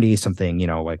 1990s, something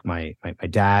like my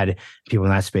dad, people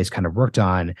in that space kind of worked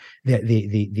on.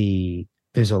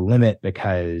 There's a limit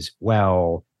because,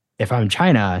 well, if I'm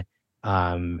China,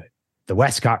 the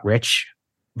West got rich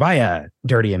via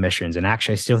dirty emissions, and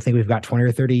actually, I still think we've got 20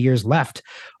 or 30 years left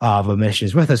of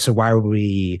emissions with us. So why would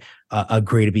we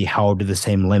agree to be held to the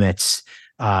same limits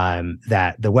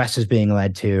that the West is being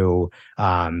led to,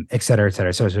 et cetera, et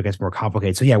cetera. So it gets more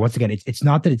complicated. So yeah, once again, it's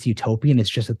not that it's utopian. It's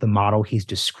just that the model he's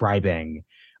describing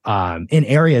in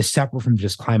areas separate from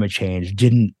just climate change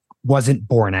wasn't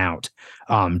borne out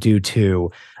due to,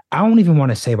 I don't even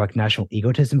want to say like national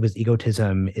egotism, because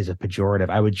egotism is a pejorative.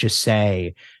 I would just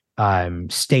say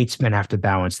statesmen have to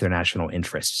balance their national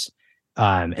interests.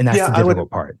 And that's the difficult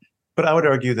part. But I would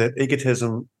argue that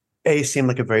egotism seemed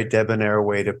like a very debonair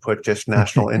way to put just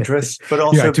national interests, but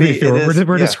also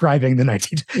we're describing the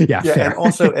 19. And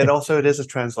also it is a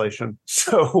translation,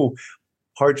 so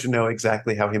hard to know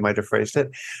exactly how he might have phrased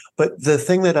it. But the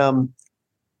thing that and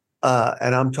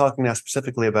I'm talking now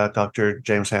specifically about Dr.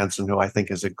 James Hansen, who I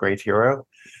think is a great hero.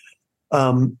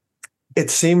 It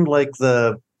seemed like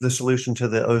the solution to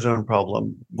the ozone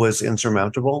problem was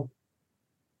insurmountable,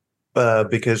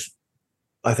 because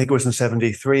I think it was in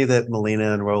 1973 that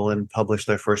Molina and Rowland published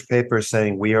their first paper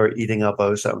saying we are eating up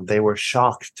ozone. They were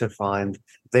shocked to find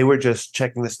they were just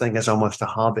checking this thing as almost a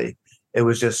hobby. It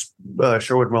was just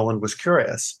Sherwood Rowland was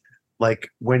curious. Like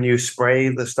when you spray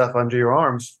the stuff under your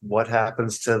arms, what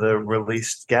happens to the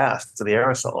released gas, to the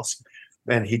aerosols?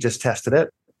 And he just tested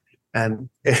it. And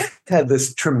it had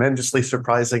this tremendously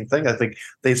surprising thing. I think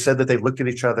they said that they looked at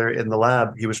each other in the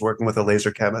lab. He was working with a laser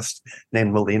chemist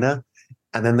named Molina.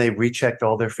 And then they rechecked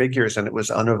all their figures and it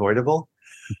was unavoidable.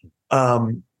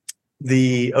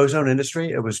 The ozone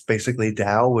industry, it was basically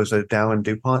Dow and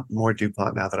DuPont, more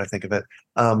DuPont now that I think of it.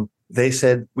 They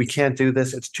said, we can't do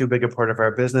this. It's too big a part of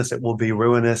our business. It will be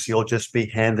ruinous. You'll just be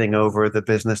handing over the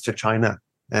business to China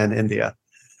and India.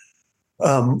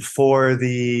 For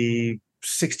the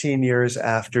 16 years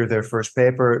after their first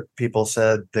paper, people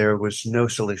said there was no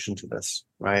solution to this,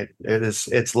 right?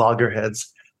 It's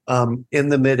loggerheads. In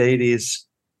the mid-'80s,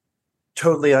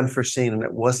 totally unforeseen, and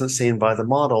it wasn't seen by the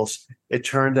models. It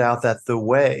turned out that the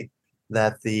way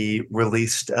that the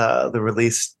released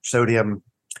sodium,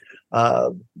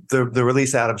 the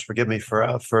release atoms, forgive me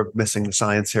for missing the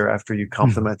science here after you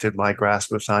complimented my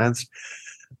grasp of science,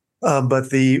 but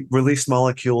the released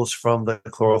molecules from the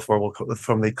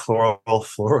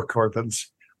chlorofluorocarbons,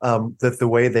 that the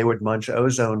way they would munch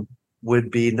ozone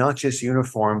would be not just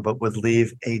uniform, but would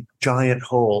leave a giant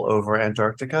hole over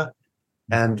Antarctica.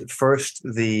 And first,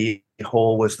 the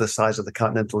hole was the size of the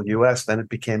continental US. Then it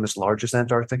became as large as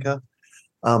Antarctica.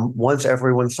 Once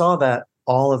everyone saw that,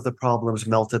 all of the problems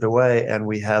melted away, and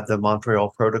we had the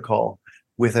Montreal Protocol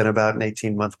within about an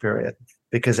 18-month period,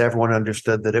 because everyone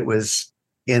understood that it was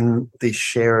in the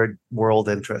shared world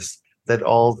interest, that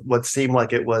what seemed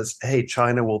like it was, hey,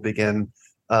 China will begin,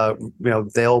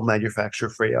 they'll manufacture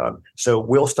Freon. So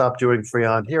we'll stop doing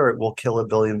Freon here. It will kill $1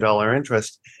 billion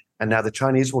interest. And now the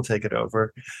Chinese will take it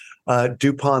over.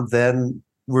 DuPont then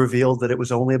revealed that it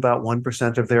was only about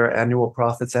 1% of their annual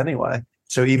profits anyway.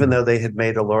 So even though they had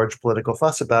made a large political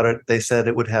fuss about it, they said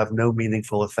it would have no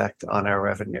meaningful effect on our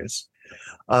revenues.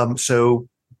 So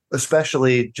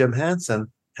especially Jim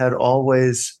Hansen, had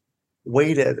always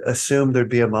assumed there'd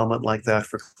be a moment like that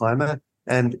for climate.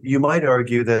 And you might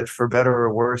argue that for better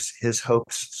or worse, his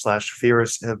hopes slash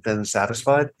fears have been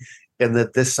satisfied, and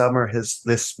that this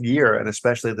year, and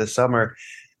especially this summer,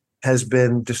 has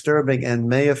been disturbing and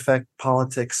may affect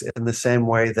politics in the same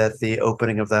way that the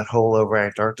opening of that hole over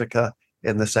Antarctica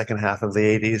in the second half of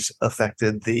the 80s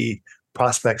affected the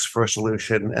prospects for a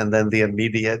solution and then the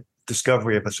immediate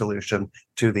discovery of a solution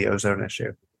to the ozone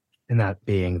issue. And that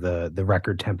being the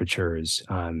record temperatures,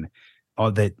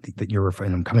 all that you're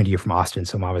referring. I'm coming to you from Austin,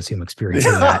 so I'm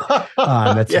experiencing that.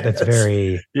 That's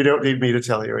very. You don't need me to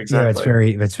tell you exactly.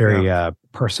 Yeah, it's very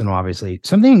personal. Obviously,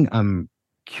 something I'm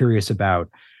curious about.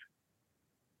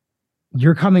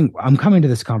 I'm coming to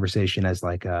this conversation as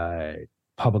like a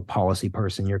public policy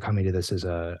person. You're coming to this as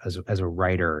a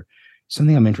writer.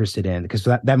 Something I'm interested in, because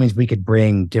that means we could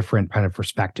bring different kind of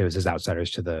perspectives as outsiders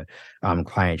to the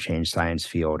climate change science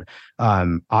field.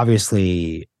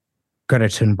 Obviously, Greta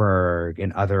Thunberg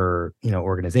and other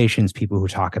organizations, people who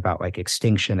talk about like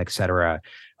extinction, et cetera,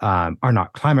 are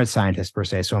not climate scientists per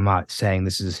se. So I'm not saying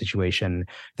this is a situation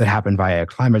that happened by a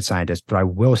climate scientist, but I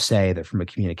will say that from a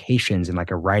communications and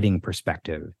like a writing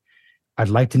perspective, I'd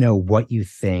like to know what you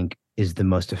think is the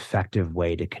most effective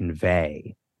way to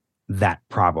convey that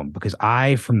problem. Because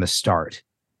from the start,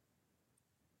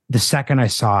 the second I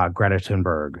saw Greta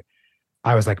Thunberg,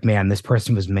 I was like, man, this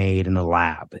person was made in a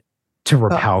lab to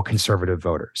repel conservative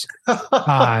voters.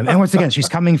 And once again, she's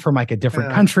coming from like a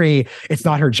different country. It's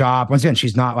not her job. Once again,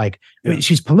 she's not like,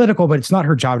 she's political, but it's not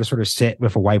her job to sort of sit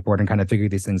with a whiteboard and kind of figure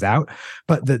these things out.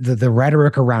 But the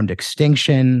rhetoric around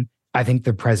extinction, I think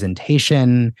the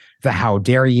presentation, the how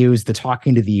dare yous, the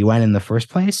talking to the UN in the first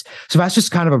place. So that's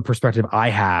just kind of a perspective I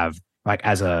have, like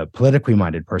as a politically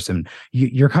minded person.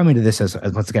 You're coming to this as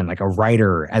once again, like a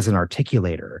writer, as an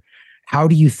articulator. How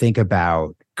do you think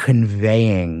about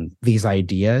conveying these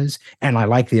ideas? And I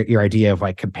like your idea of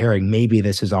like comparing, maybe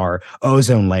this is our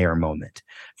ozone layer moment.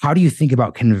 How do you think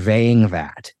about conveying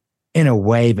that in a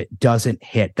way that doesn't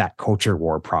hit that culture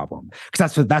war problem?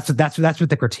 Because that's what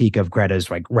the critique of Greta's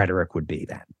like rhetoric would be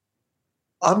then.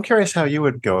 I'm curious how you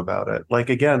would go about it. Like,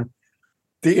 again,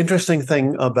 the interesting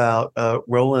thing about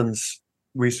Roland's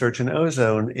research in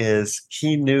ozone is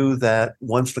he knew that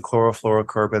once the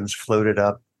chlorofluorocarbons floated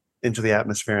up into the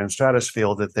atmosphere and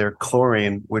stratosphere, that their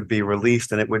chlorine would be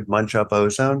released and it would munch up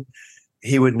ozone.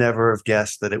 He would never have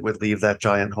guessed that it would leave that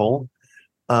giant hole.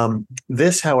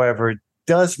 This, however,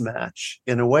 does match.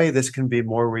 In a way, this can be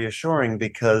more reassuring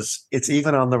because it's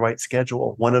even on the right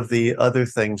schedule. One of the other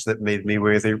things that made me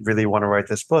really, really want to write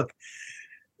this book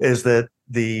is that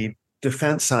the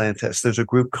defense scientists, there's a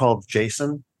group called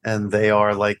JASON, and they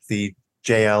are like the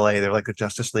JLA, they're like the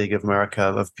Justice League of America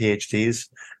of PhDs.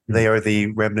 They are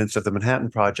the remnants of the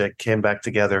Manhattan Project, came back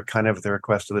together kind of at the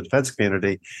request of the defense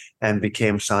community and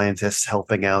became scientists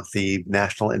helping out the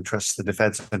national interests, the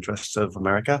defense interests of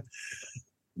America.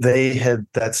 They had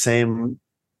that same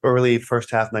early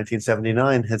first half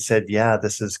 1979 had said, yeah,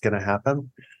 this is going to happen.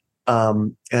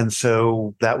 And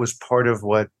so that was part of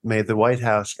what made the White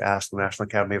House ask the National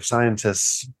Academy of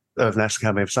Sciences,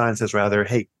 rather,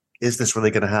 hey, is this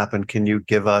really going to happen? Can you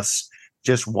give us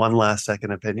just one last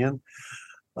second opinion?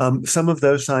 Some of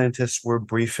those scientists were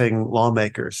briefing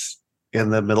lawmakers in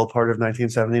the middle part of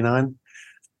 1979.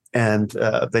 And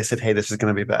they said, hey, this is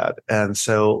going to be bad. And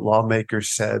so lawmakers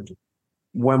said,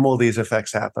 when will these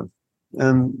effects happen?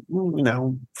 And,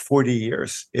 40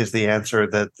 years is the answer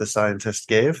that the scientists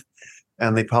gave.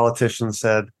 And the politicians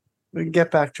said, get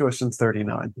back to us in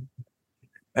 39.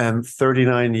 And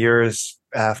 39 years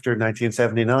after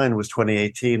 1979 was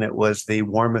 2018. It was the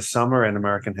warmest summer in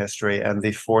American history and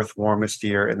the fourth warmest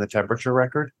year in the temperature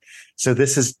record. So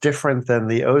this is different than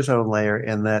the ozone layer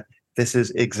in that this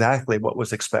is exactly what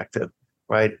was expected,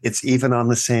 right? It's even on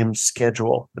the same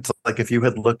schedule. It's like if you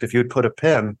had put a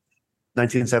pin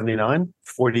 1979,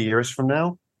 40 years from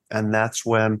now, and that's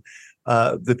when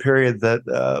the period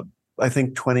that I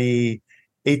think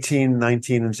 2018,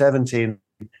 19, and 17,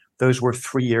 those were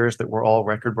 3 years that were all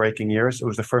record-breaking years. It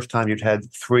was the first time you'd had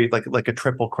three, like a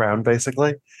triple crown,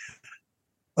 basically.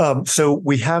 So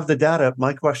we have the data.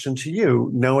 My question to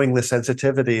you, knowing the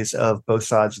sensitivities of both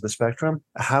sides of the spectrum,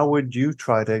 how would you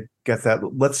try to get that?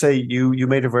 Let's say you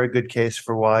made a very good case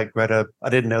for why Greta, I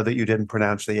didn't know that you didn't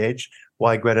pronounce the H,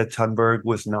 why Greta Thunberg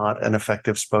was not an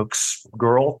effective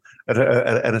spokesgirl,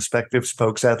 an effective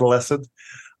spokesadolescent.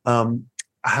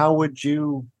 How would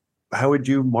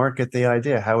you market the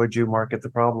idea? How would you market the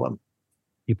problem?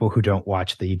 People who don't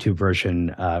watch the YouTube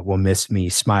version will miss me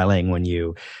smiling when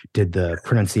you did the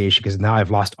pronunciation, because now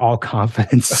I've lost all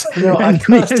confidence. No, I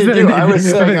trusted you. I was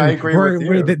saying I agree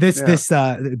with you. This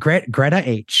Greta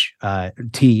H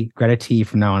T Greta T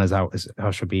from now on is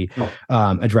how she'll be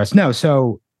addressed. No,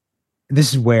 so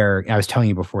this is where I was telling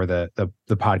you before the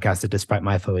podcast that despite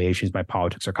my affiliations, my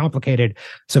politics are complicated.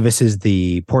 So this is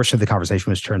the portion of the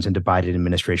conversation which turns into Biden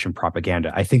administration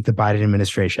propaganda. I think the Biden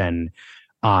administration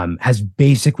has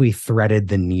basically threaded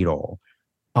the needle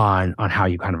on how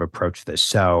you kind of approach this.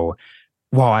 So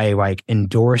while I like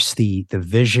endorse the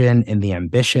vision and the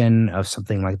ambition of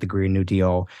something like the Green New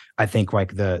Deal, I think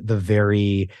like the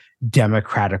very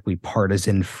democratically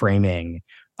partisan framing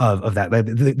of that. Like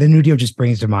the New Deal just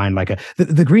brings to mind like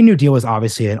the Green New Deal is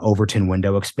obviously an Overton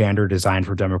window expander designed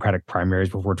for Democratic primaries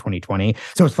before 2020.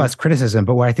 So it's less criticism.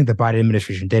 But what I think the Biden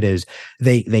administration did is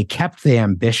they kept the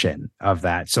ambition of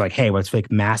that. So like, hey, let's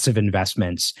make massive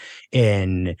investments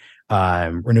in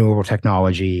renewable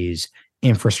technologies,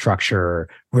 infrastructure,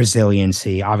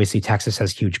 resiliency. Obviously, Texas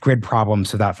has huge grid problems,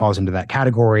 so that falls into that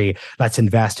category. Let's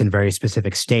invest in very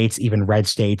specific states, even red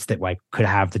states that like could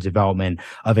have the development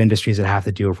of industries that have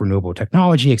to do with renewable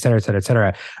technology, et cetera, et cetera, et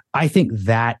cetera. I think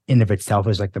that in of itself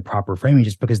is like the proper framing,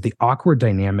 just because the awkward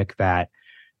dynamic that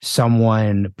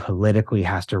someone politically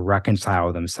has to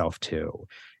reconcile themselves to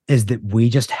is that we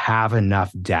just have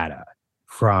enough data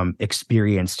from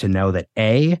experience to know that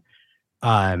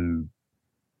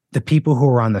the people who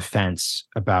are on the fence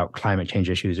about climate change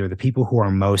issues, or the people who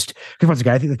are most, because once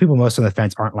again, I think the people most on the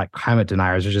fence aren't like climate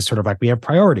deniers. They're just sort of like, we have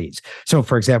priorities. So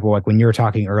for example, like when you were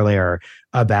talking earlier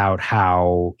about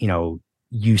how,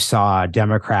 you saw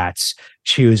Democrats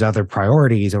choose other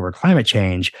priorities over climate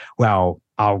change. Well,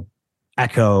 I'll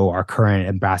echo our current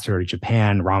ambassador to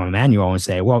Japan, Rahm Emanuel, and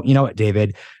say, well, you know what,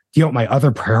 David, what my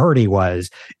other priority was?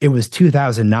 It was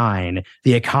 2009.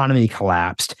 The economy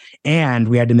collapsed, and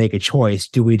we had to make a choice.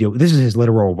 This is his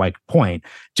literal like point.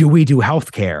 Do we do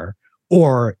healthcare,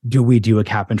 or do we do a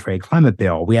cap and trade climate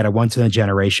bill? We had a once in a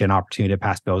generation opportunity to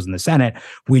pass bills in the Senate.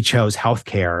 We chose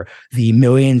healthcare. The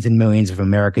millions and millions of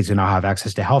Americans who now have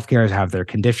access to healthcare, have their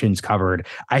conditions covered.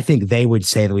 I think they would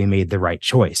say that we made the right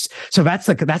choice. So that's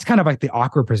kind of like the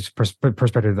awkward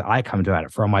perspective that I come to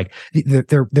it from. Like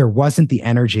there wasn't the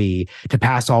energy to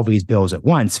pass all these bills at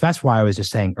once. That's why I was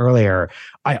just saying earlier,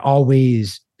 I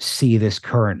always see this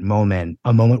current moment,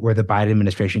 a moment where the Biden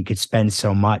administration could spend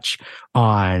so much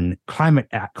on climate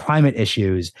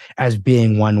issues, as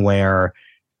being one where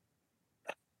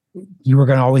you were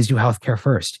going to always do healthcare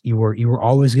first. You were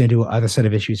always going to do other set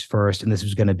of issues first, and this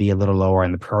was going to be a little lower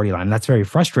on the priority line. That's very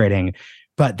frustrating,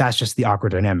 but that's just the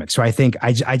awkward dynamic. So I think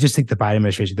I just think the Biden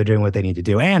administration, they're doing what they need to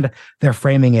do, and they're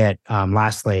framing it.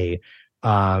 Lastly,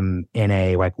 in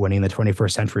a like winning the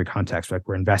 21st century context, like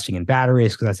we're investing in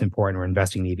batteries because that's important, we're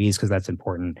investing in EVs because that's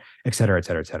important, et cetera, et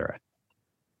cetera, et cetera.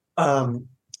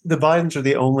 The Bidens are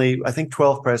the only, I think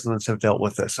 12 presidents have dealt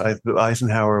with this.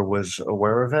 Eisenhower was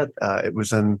aware of it. It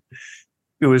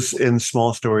was in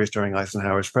small stories during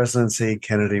Eisenhower's presidency.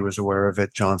 Kennedy was aware of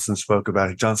it. Johnson spoke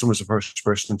about it. Johnson was the first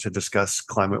person to discuss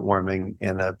climate warming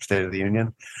in a State of the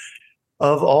Union.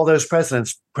 Of all those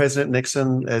presidents, President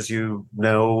Nixon, as you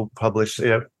know, published.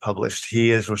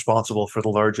 He is responsible for the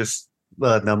largest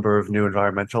number of new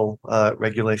environmental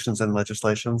regulations and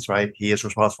legislations, right? He is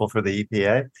responsible for the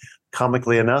EPA.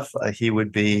 Comically enough, he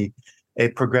would be a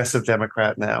progressive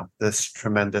Democrat now, this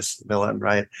tremendous villain,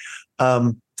 right?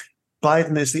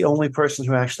 Biden is the only person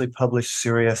who actually published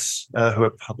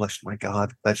my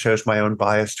God, that shows my own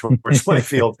bias towards my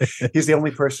field. He's the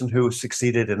only person who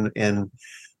succeeded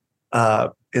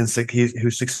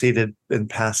who succeeded in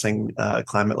passing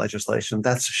climate legislation.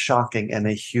 That's shocking and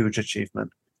a huge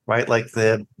achievement, right? Like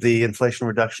the Inflation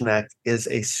Reduction Act is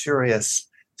a serious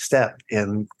step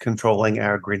in controlling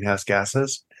our greenhouse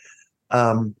gases.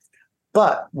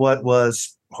 But what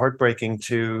was heartbreaking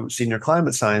to senior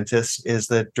climate scientists is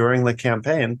that during the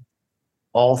campaign,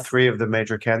 all three of the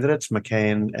major candidates,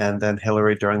 McCain and then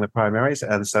Hillary during the primaries,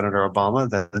 and Senator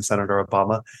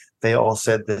Obama, they all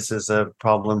said this is a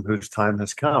problem whose time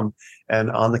has come.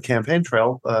 And on the campaign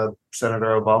trail,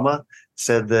 Senator Obama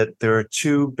said that there are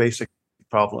two basic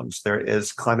problems. There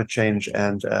is climate change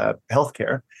and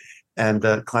healthcare,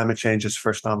 and climate change is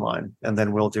first online, and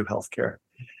then we'll do healthcare.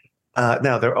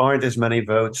 Now, there aren't as many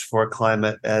votes for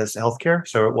climate as healthcare,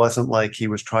 so it wasn't like he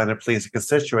was trying to please a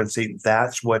constituency.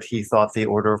 That's what he thought the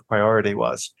order of priority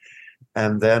was.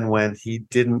 And then when he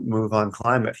didn't move on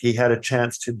climate, he had a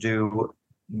chance to do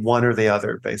one or the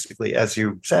other, basically, as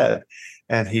you said,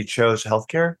 and he chose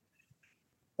healthcare.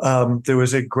 There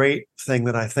was a great thing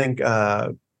that I think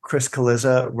Chris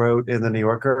Kaliza wrote in the New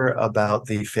Yorker about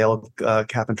the failed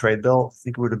cap and trade bill. I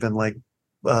think it would have been like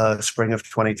spring of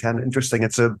 2010. Interesting.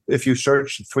 If you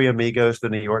search Three Amigos, the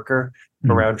New Yorker,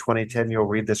 around 2010, you'll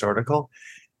read this article.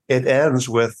 It ends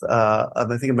with, I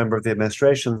think, a member of the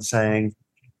administration saying,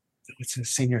 it's a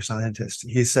senior scientist.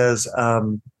 He says,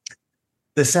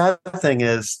 the sad thing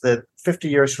is that 50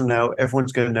 years from now,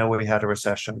 everyone's going to know we had a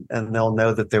recession and they'll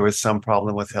know that there was some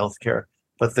problem with healthcare.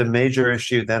 But the major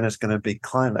issue then is going to be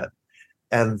climate.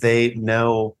 And they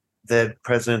know that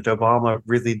President Obama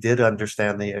really did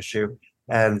understand the issue.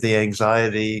 And the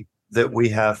anxiety that we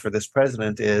have for this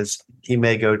president is he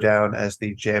may go down as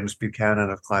the James Buchanan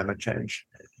of climate change,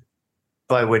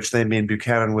 by which they mean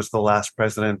Buchanan was the last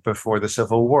president before the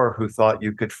Civil War who thought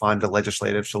you could find a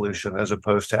legislative solution as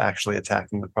opposed to actually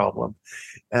attacking the problem.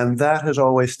 And that has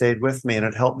always stayed with me, and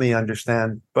it helped me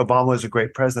understand Obama was a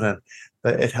great president,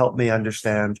 but it helped me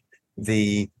understand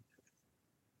the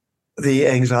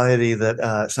anxiety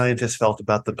that scientists felt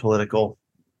about the political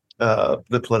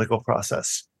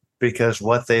process, because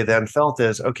what they then felt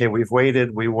is, okay, we've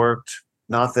waited, we worked.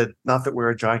 Not that we're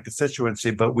a giant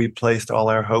constituency, but we placed all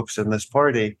our hopes in this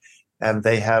party, and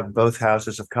they have both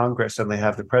houses of Congress and they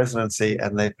have the presidency,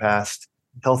 and they passed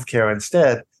healthcare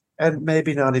instead, and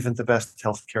maybe not even the best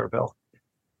healthcare bill.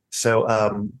 So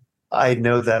I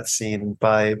know that's seen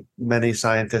by many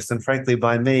scientists, and frankly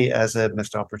by me, as a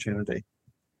missed opportunity.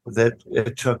 That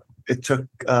it took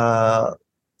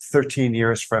 13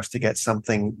 years for us to get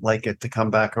something like it to come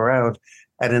back around,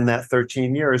 and in that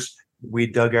 13 years. We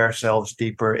dug ourselves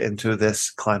deeper into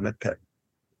this climate pit.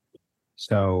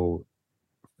 So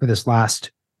for this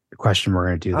last question, we're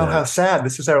going to do how sad.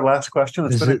 This is our last question.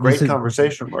 It's been a great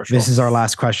conversation, Marshall. This is our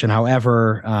last question.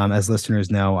 However, as listeners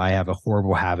know, I have a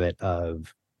horrible habit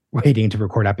of waiting to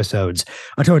record episodes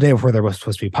until a day before they're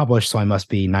supposed to be published. So I must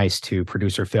be nice to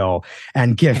producer Phil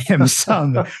and give him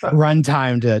some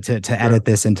runtime to edit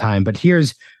this in time. But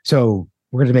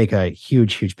we're going to make a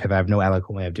huge pivot. I have no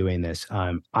eloquent way of doing this.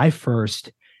 I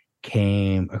first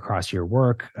came across your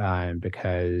work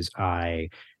because I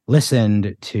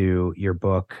listened to your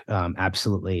book,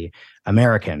 Absolutely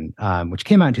American, which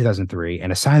came out in 2003.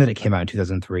 And a sign that it came out in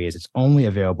 2003 is it's only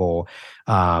available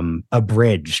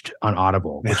abridged on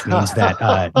Audible, which means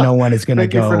that no one is going to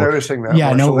go. Thank you for noticing that.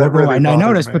 Yeah, Marshall, I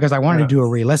noticed because I wanted to do a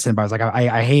re-listen, but I was like,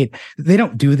 I hate they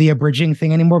don't do the abridging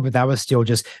thing anymore. But that was still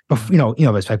just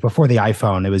it's like before the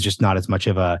iPhone, it was just not as much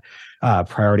of a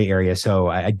priority area. So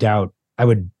I doubt I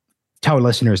would tell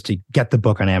listeners to get the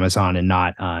book on Amazon and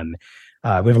not we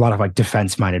have a lot of like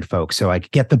defense-minded folks. So like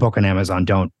get the book on Amazon.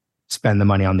 Don't spend the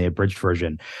money on the abridged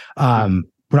version.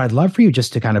 But I'd love for you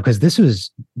just to kind of, because this was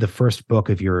the first book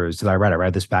of yours that I read. I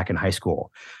read this back in high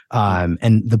school.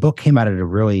 And the book came out at a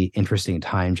really interesting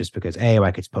time just because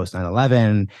like it's post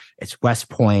 9/11, it's West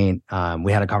Point.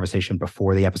 We had a conversation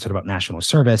before the episode about national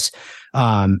service.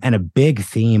 And a big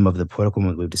theme of the political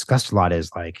movement we've discussed a lot is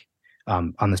like,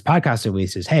 on this podcast at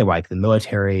least, is like the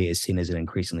military is seen as an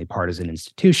increasingly partisan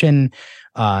institution.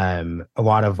 A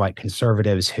lot of like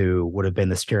conservatives who would have been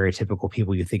the stereotypical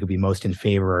people you think would be most in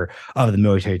favor of the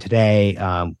military today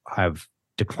have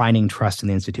declining trust in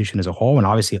the institution as a whole. And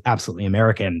obviously Absolutely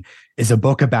American is a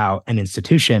book about an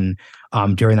institution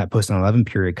during that post 9/11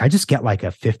 period. Can I just get like a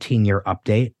 15-year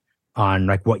update on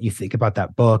like what you think about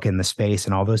that book and the space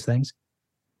and all those things?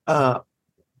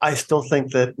 I still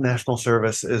think that national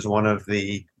service is one of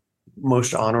the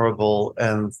most honorable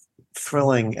and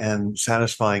thrilling and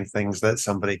satisfying things that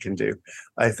somebody can do.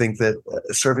 I think that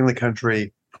serving the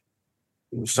country,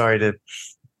 sorry to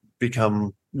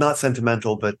become not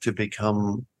sentimental, but to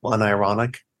become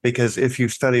unironic, because if you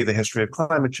study the history of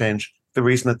climate change, the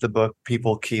reason that the book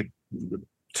people keep,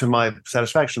 to my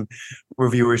satisfaction,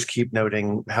 reviewers keep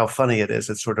noting how funny it is.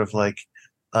 It's sort of like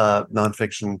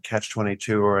nonfiction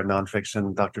Catch-22 or a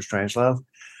nonfiction Dr. Strangelove.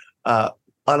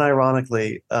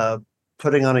 Unironically,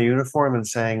 putting on a uniform and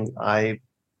saying I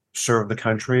served the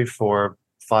country for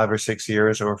 5 or 6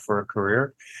 years or for a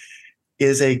career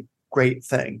is a great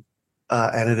thing.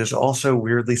 And it is also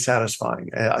weirdly satisfying.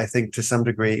 I think to some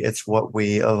degree, it's what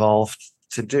we evolved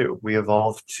to do. We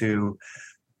evolved to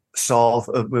solve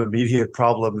immediate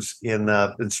problems in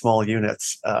small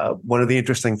units. One of the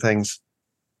interesting things,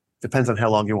 depends on how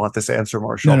long you want this answer,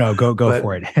 Marshall. No, go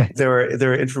for it. there are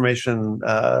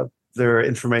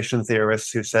information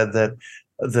theorists who said that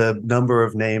the number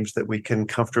of names that we can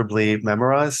comfortably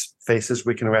memorize, faces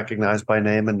we can recognize by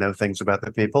name and know things about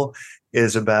the people,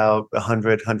 is about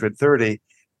 100, 130.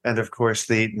 And of course,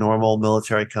 the normal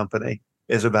military company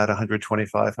is about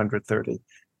 125, 130.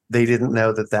 They didn't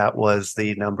know that was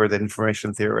the number that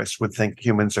information theorists would think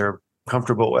humans are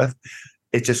comfortable with.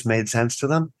 it just made sense to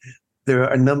them. There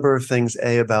are a number of things,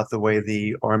 about the way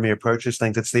the army approaches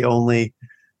things. It's the only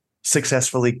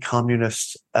successfully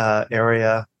communist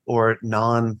area or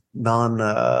non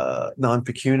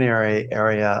pecuniary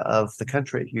area of the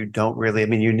country. You don't really, I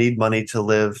mean, you need money to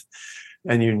live,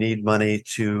 and you need money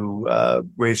to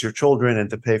raise your children and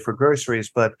to pay for groceries,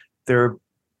 but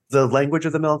the language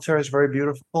of the military is very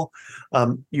beautiful.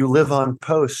 You live on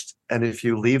post, and if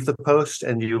you leave the post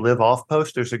and you live off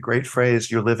post, there's a great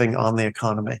phrase: you're living on the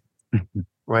economy,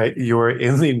 right? You're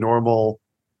in the normal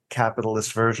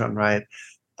capitalist version, right?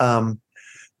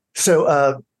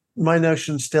 So my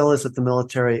notion still is that the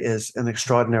military is an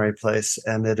extraordinary place,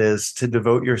 and it is to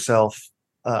devote yourself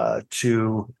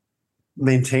to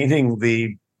maintaining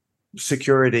the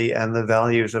security and the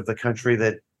values of the country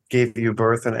that gave you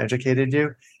birth and educated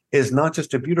you is not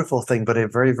just a beautiful thing, but a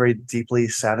very, very deeply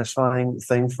satisfying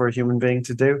thing for a human being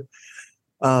to do.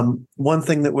 One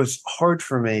thing that was hard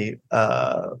for me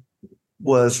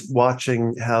was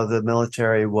watching how the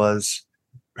military was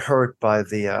hurt by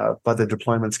the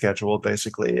deployment schedule.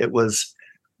 Basically, it was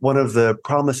one of the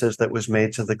promises that was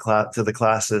made to the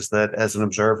classes that, as an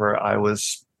observer, I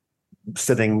was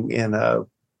sitting in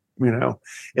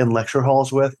in lecture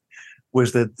halls with,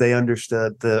 was that they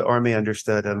understood, the army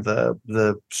understood, and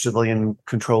the civilian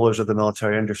controllers of the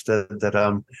military understood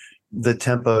that the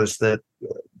tempos that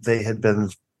they had been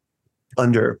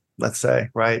under, let's say,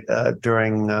 right,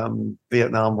 during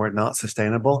Vietnam were not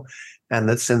sustainable, and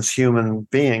that since human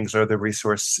beings are the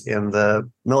resource in the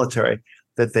military,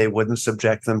 that they wouldn't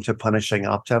subject them to punishing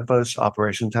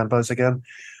operation tempos again.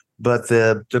 But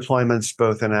the deployments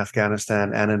both in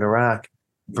Afghanistan and in Iraq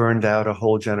burned out a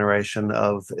whole generation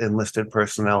of enlisted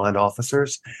personnel and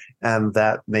officers, and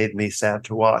that made me sad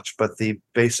to watch. But the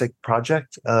basic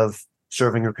project of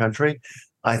serving your country,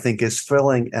 I think, is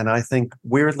thrilling. And I think,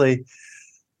 weirdly,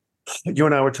 you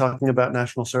and I were talking about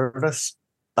national service.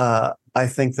 I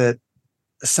think that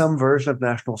some version of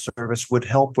national service would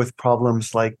help with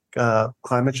problems like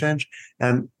climate change,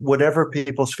 and whatever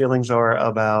people's feelings are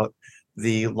about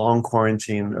the long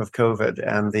quarantine of COVID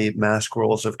and the mask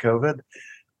rules of COVID.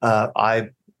 I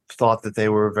thought that they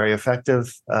were very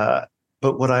effective.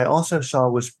 But what I also saw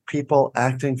was people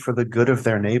acting for the good of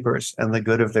their neighbors and the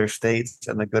good of their states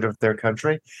and the good of their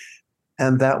country.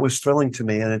 And that was thrilling to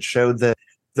me. And it showed that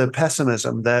the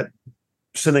pessimism that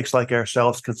cynics like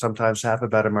ourselves can sometimes have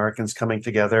about Americans coming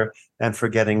together and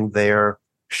forgetting their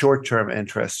short-term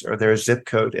interests or their zip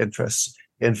code interests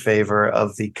in favor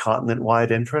of the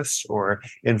continent-wide interests, or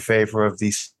in favor of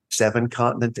the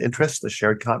 7-continent interests, the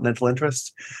shared continental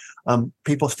interests.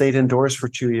 People stayed indoors for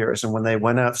 2 years, and when they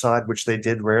went outside, which they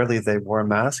did rarely, they wore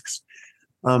masks.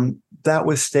 That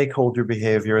was stakeholder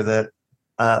behavior that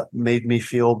made me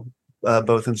feel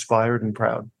both inspired and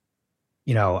proud.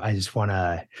 I just want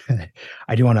to,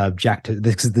 I do want to object to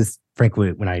this, because this,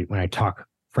 frankly, when I talk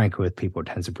frankly with people, it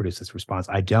tends to produce this response.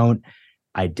 I don't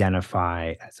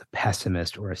identify as a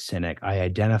pessimist or a cynic. I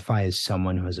identify as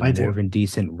someone who has a more of a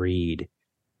decent read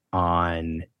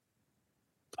on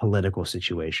political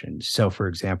situations. So, for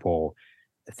example,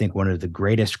 I think one of the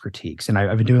greatest critiques, and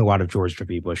I've been doing a lot of George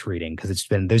W. Bush reading, because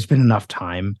there's been enough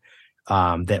time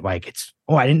that, like, it's,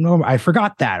 I didn't know, I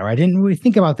forgot that, or I didn't really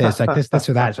think about this, like this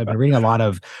or that. So I've been reading a lot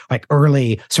of like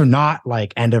early, so not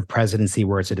like end of presidency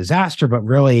where it's a disaster, but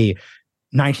really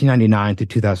 1999 to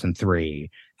 2003.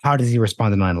 How does he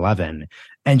respond to 9/11?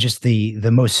 And just the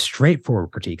most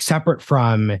straightforward critique, separate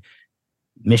from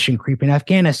mission creep in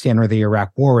Afghanistan or the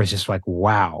Iraq War, is just like,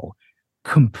 wow,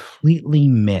 completely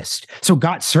missed. So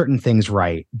got certain things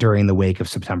right during the wake of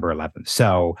September 11th.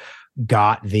 So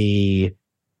got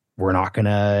we're not going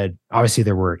to, obviously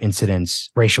there were incidents,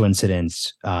 racial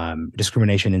incidents,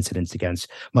 discrimination incidents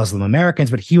against Muslim Americans,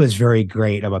 but he was very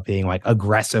great about being like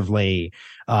aggressively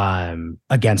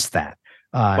against that.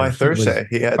 By Thursday,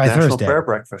 he had national prayer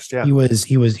breakfast. Yeah, he was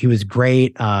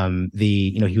great.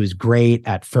 He was great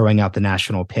at throwing out the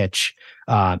national pitch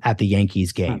at the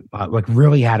Yankees game. Like,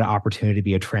 really had an opportunity to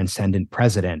be a transcendent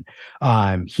president.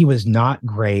 He was not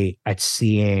great at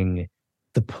seeing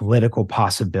the political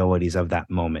possibilities of that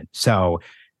moment. So,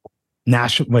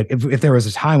 if there was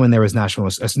a time when there was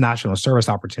national service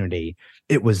opportunity,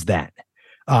 it was then.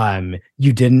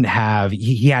 You didn't have,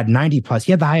 he had 90 plus,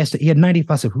 he had 90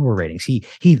 plus approval ratings.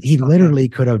 He literally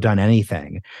could have done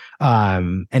anything.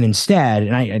 And instead,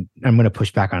 and I'm going to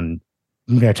push back on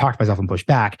I'm going to talk to myself and push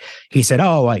back. He said,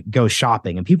 oh, like go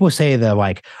shopping. And people say that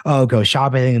like, oh, go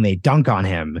shopping and they dunk on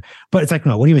him. But it's like,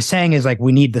 no, what he was saying is like,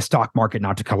 we need the stock market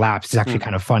not to collapse. It's actually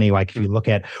kind of funny. Like if you look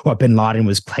at what bin Laden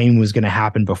was claiming was going to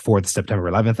happen before the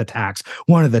September 11th attacks,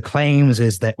 one of the claims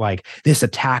is that like this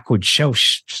attack would so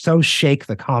shake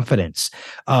the confidence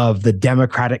of the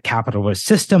democratic capitalist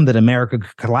system that America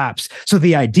could collapse. So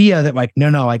the idea that like,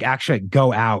 no, like actually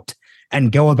go out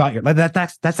and go about your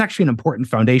that's actually an important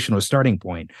foundational starting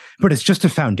point, but it's just a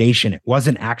foundation. It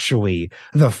wasn't actually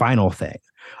the final thing.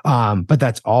 But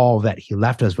that's all that he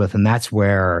left us with, and that's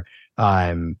where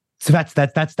so that's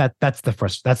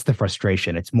the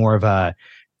frustration. It's more of a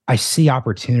I see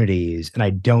opportunities and I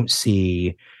don't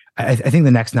see. I think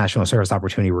the next national service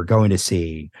opportunity we're going to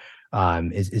see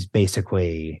is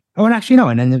basically and actually no,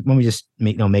 and then when we just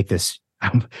make this.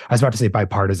 I was about to say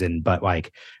bipartisan, but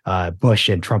like Bush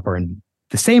and Trump are in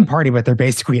the same party, but they're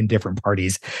basically in different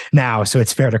parties now. So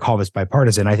it's fair to call this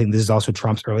bipartisan. I think this is also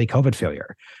Trump's early COVID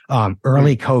failure.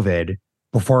 Early COVID,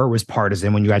 before it was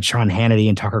partisan, when you had Sean Hannity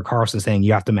and Tucker Carlson saying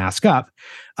you have to mask up,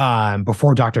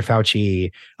 before Dr. Fauci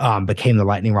became the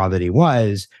lightning rod that he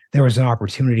was, there was an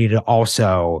opportunity to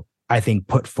also, I think,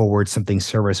 put forward something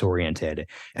service oriented.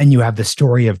 And you have the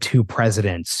story of two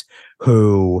presidents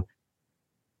who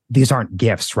these aren't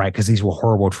gifts, right? Because these were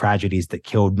horrible tragedies that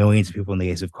killed millions of people in the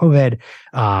case of COVID,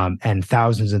 and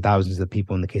thousands of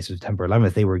people in the case of September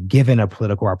 11th. They were given a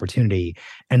political opportunity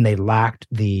and they lacked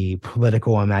the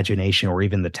political imagination or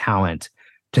even the talent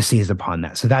to seize upon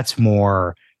that. So that's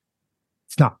more,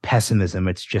 it's not pessimism.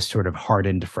 It's just sort of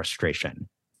hardened frustration.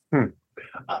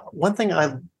 One thing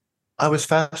I was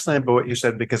fascinated by what you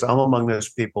said, because I'm among those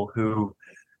people who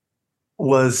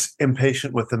was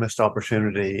impatient with the missed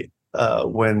opportunity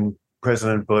when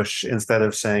President Bush, instead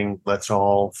of saying, let's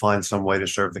all find some way to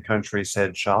serve the country,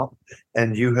 said shop.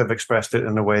 And you have expressed it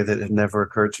in a way that had never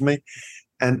occurred to me.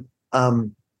 And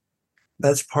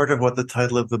that's part of what the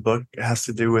title of the book has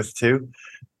to do with, too.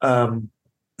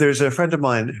 There's a friend of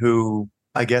mine who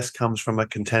I guess comes from a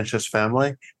contentious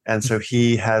family. And so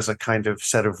he has a kind of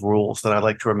set of rules that I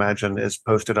like to imagine is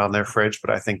posted on their fridge,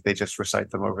 but I think they just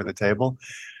recite them over the table,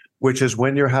 which is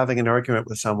when you're having an argument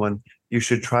with someone, you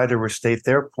should try to restate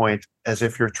their point as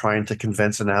if you're trying to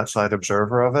convince an outside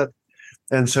observer of it.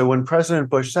 And so when President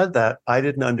Bush said that, I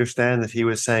didn't understand that he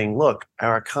was saying, look,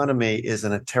 our economy is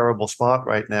in a terrible spot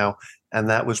right now. And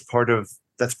that's part of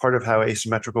how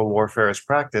asymmetrical warfare is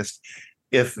practiced.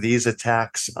 If these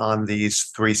attacks on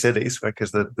these three cities,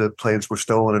 because the planes were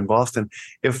stolen in Boston,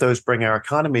 if those bring our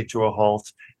economy to a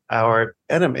halt, our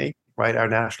enemy, right, our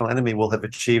national enemy will have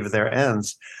achieved their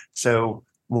ends. So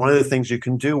one of the things you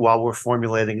can do while we're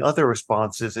formulating other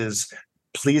responses is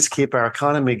please keep our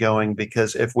economy going,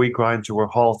 because if we grind to a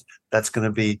halt, that's going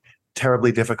to be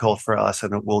terribly difficult for us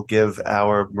and it will give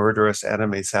our murderous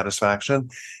enemy satisfaction.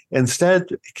 Instead,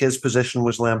 his position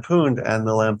was lampooned, and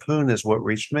the lampoon is what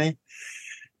reached me.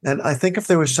 And I think if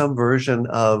there was some version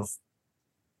of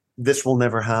this will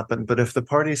never happen, but if the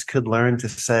parties could learn to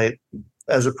say,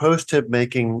 as opposed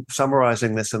to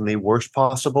summarizing this in the worst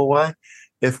possible way,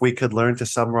 if we could learn to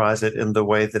summarize it in the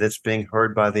way that it's being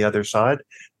heard by the other side,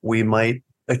 we might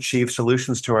achieve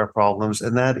solutions to our problems.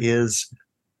 And that is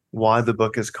why the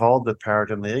book is called The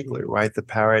Parrot and the Igloo, right? The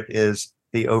parrot is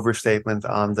the overstatement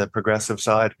on the progressive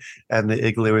side, and the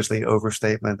igloo is the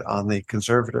overstatement on the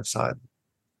conservative side.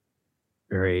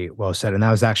 Very well said. And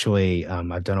that was actually,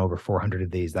 I've done over 400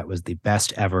 of these. That was the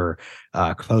best ever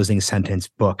closing sentence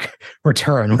book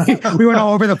return. We went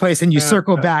all over the place, and you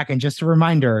circled back. And just a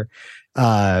reminder,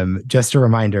 The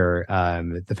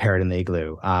Parrot and the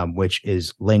Igloo, which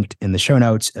is linked in the show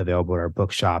notes, available at our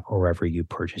bookshop or wherever you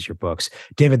purchase your books.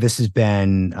 David, this has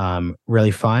been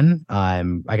really fun.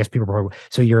 I guess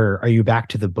so are you back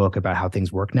to the book about how things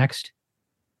work next?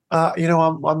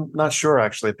 I'm not sure,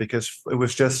 actually, because it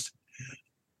was just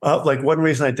one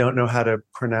reason I don't know how to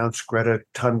pronounce Greta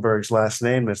Thunberg's last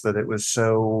name is that it was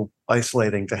so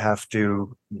isolating to have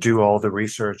to do all the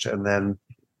research and then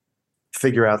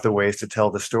figure out the ways to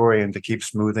tell the story and to keep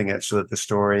smoothing it so that the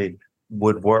story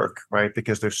would work, right?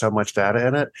 Because there's so much data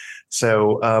in it.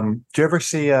 So do you ever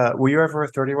see, were you ever a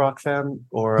 30 Rock fan?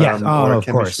 Or yes, or of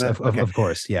Kimmy course, Schmidt? of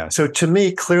course, yeah. So to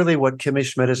me, clearly what Kimmy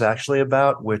Schmidt is actually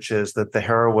about, which is that the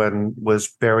heroine was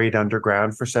buried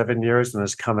underground for 7 years and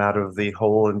has come out of the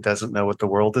hole and doesn't know what the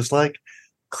world is like.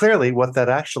 Clearly what that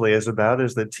actually is about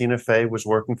is that Tina Fey was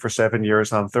working for 7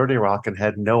 years on 30 Rock and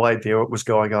had no idea what was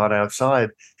going on outside.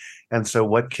 And so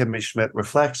what Kimmy Schmidt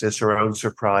reflects is her own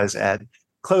surprise at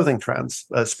clothing trends,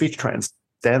 speech trends.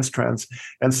 dance trends.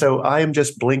 And so I am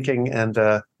just blinking and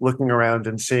looking around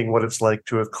and seeing what it's like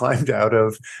to have climbed out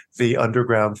of the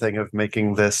underground thing of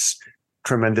making this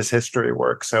tremendous history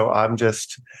work. So I'm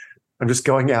just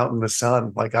going out in the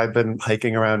sun. Like I've been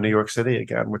hiking around New York City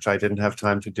again, which I didn't have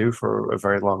time to do for a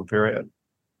very long period.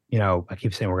 I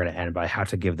keep saying we're going to end, but I have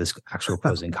to give this actual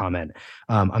closing comment.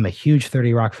 I'm a huge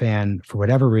 30 Rock fan. For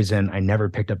whatever reason, I never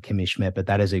picked up Kimmy Schmidt, but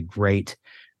that is a great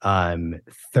 30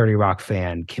 Rock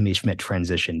fan Kimmy Schmidt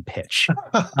transition pitch.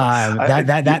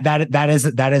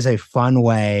 That is a fun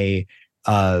way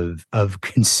of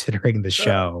considering the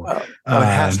show.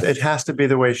 It has to be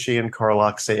the way she and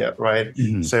Carlock say it, right?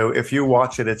 Mm-hmm. So if you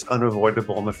watch it, it's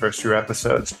unavoidable in the first few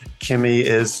episodes. Kimmy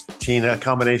is Tina, a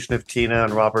combination of Tina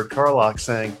and Robert Carlock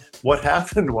saying, "What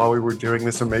happened while we were doing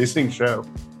this amazing show?"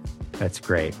 That's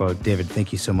great. Well, David,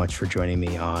 thank you so much for joining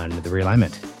me on The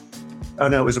Realignment. Oh,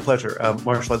 no, it was a pleasure.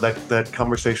 Marshall, that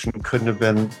conversation couldn't have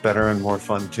been better and more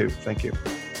fun, too. Thank you.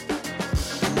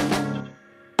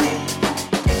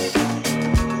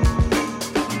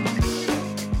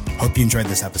 Hope you enjoyed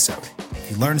this episode.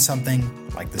 If you learned something,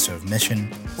 like the sort of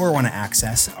mission, or want to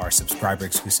access our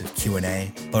subscriber-exclusive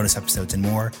Q&A, bonus episodes, and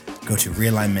more, go to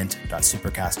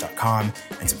realignment.supercast.com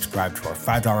and subscribe to our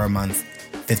 $5 a month,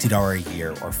 $50 a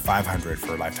year, or $500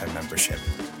 for a lifetime membership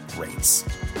rates.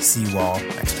 See you all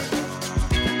next time.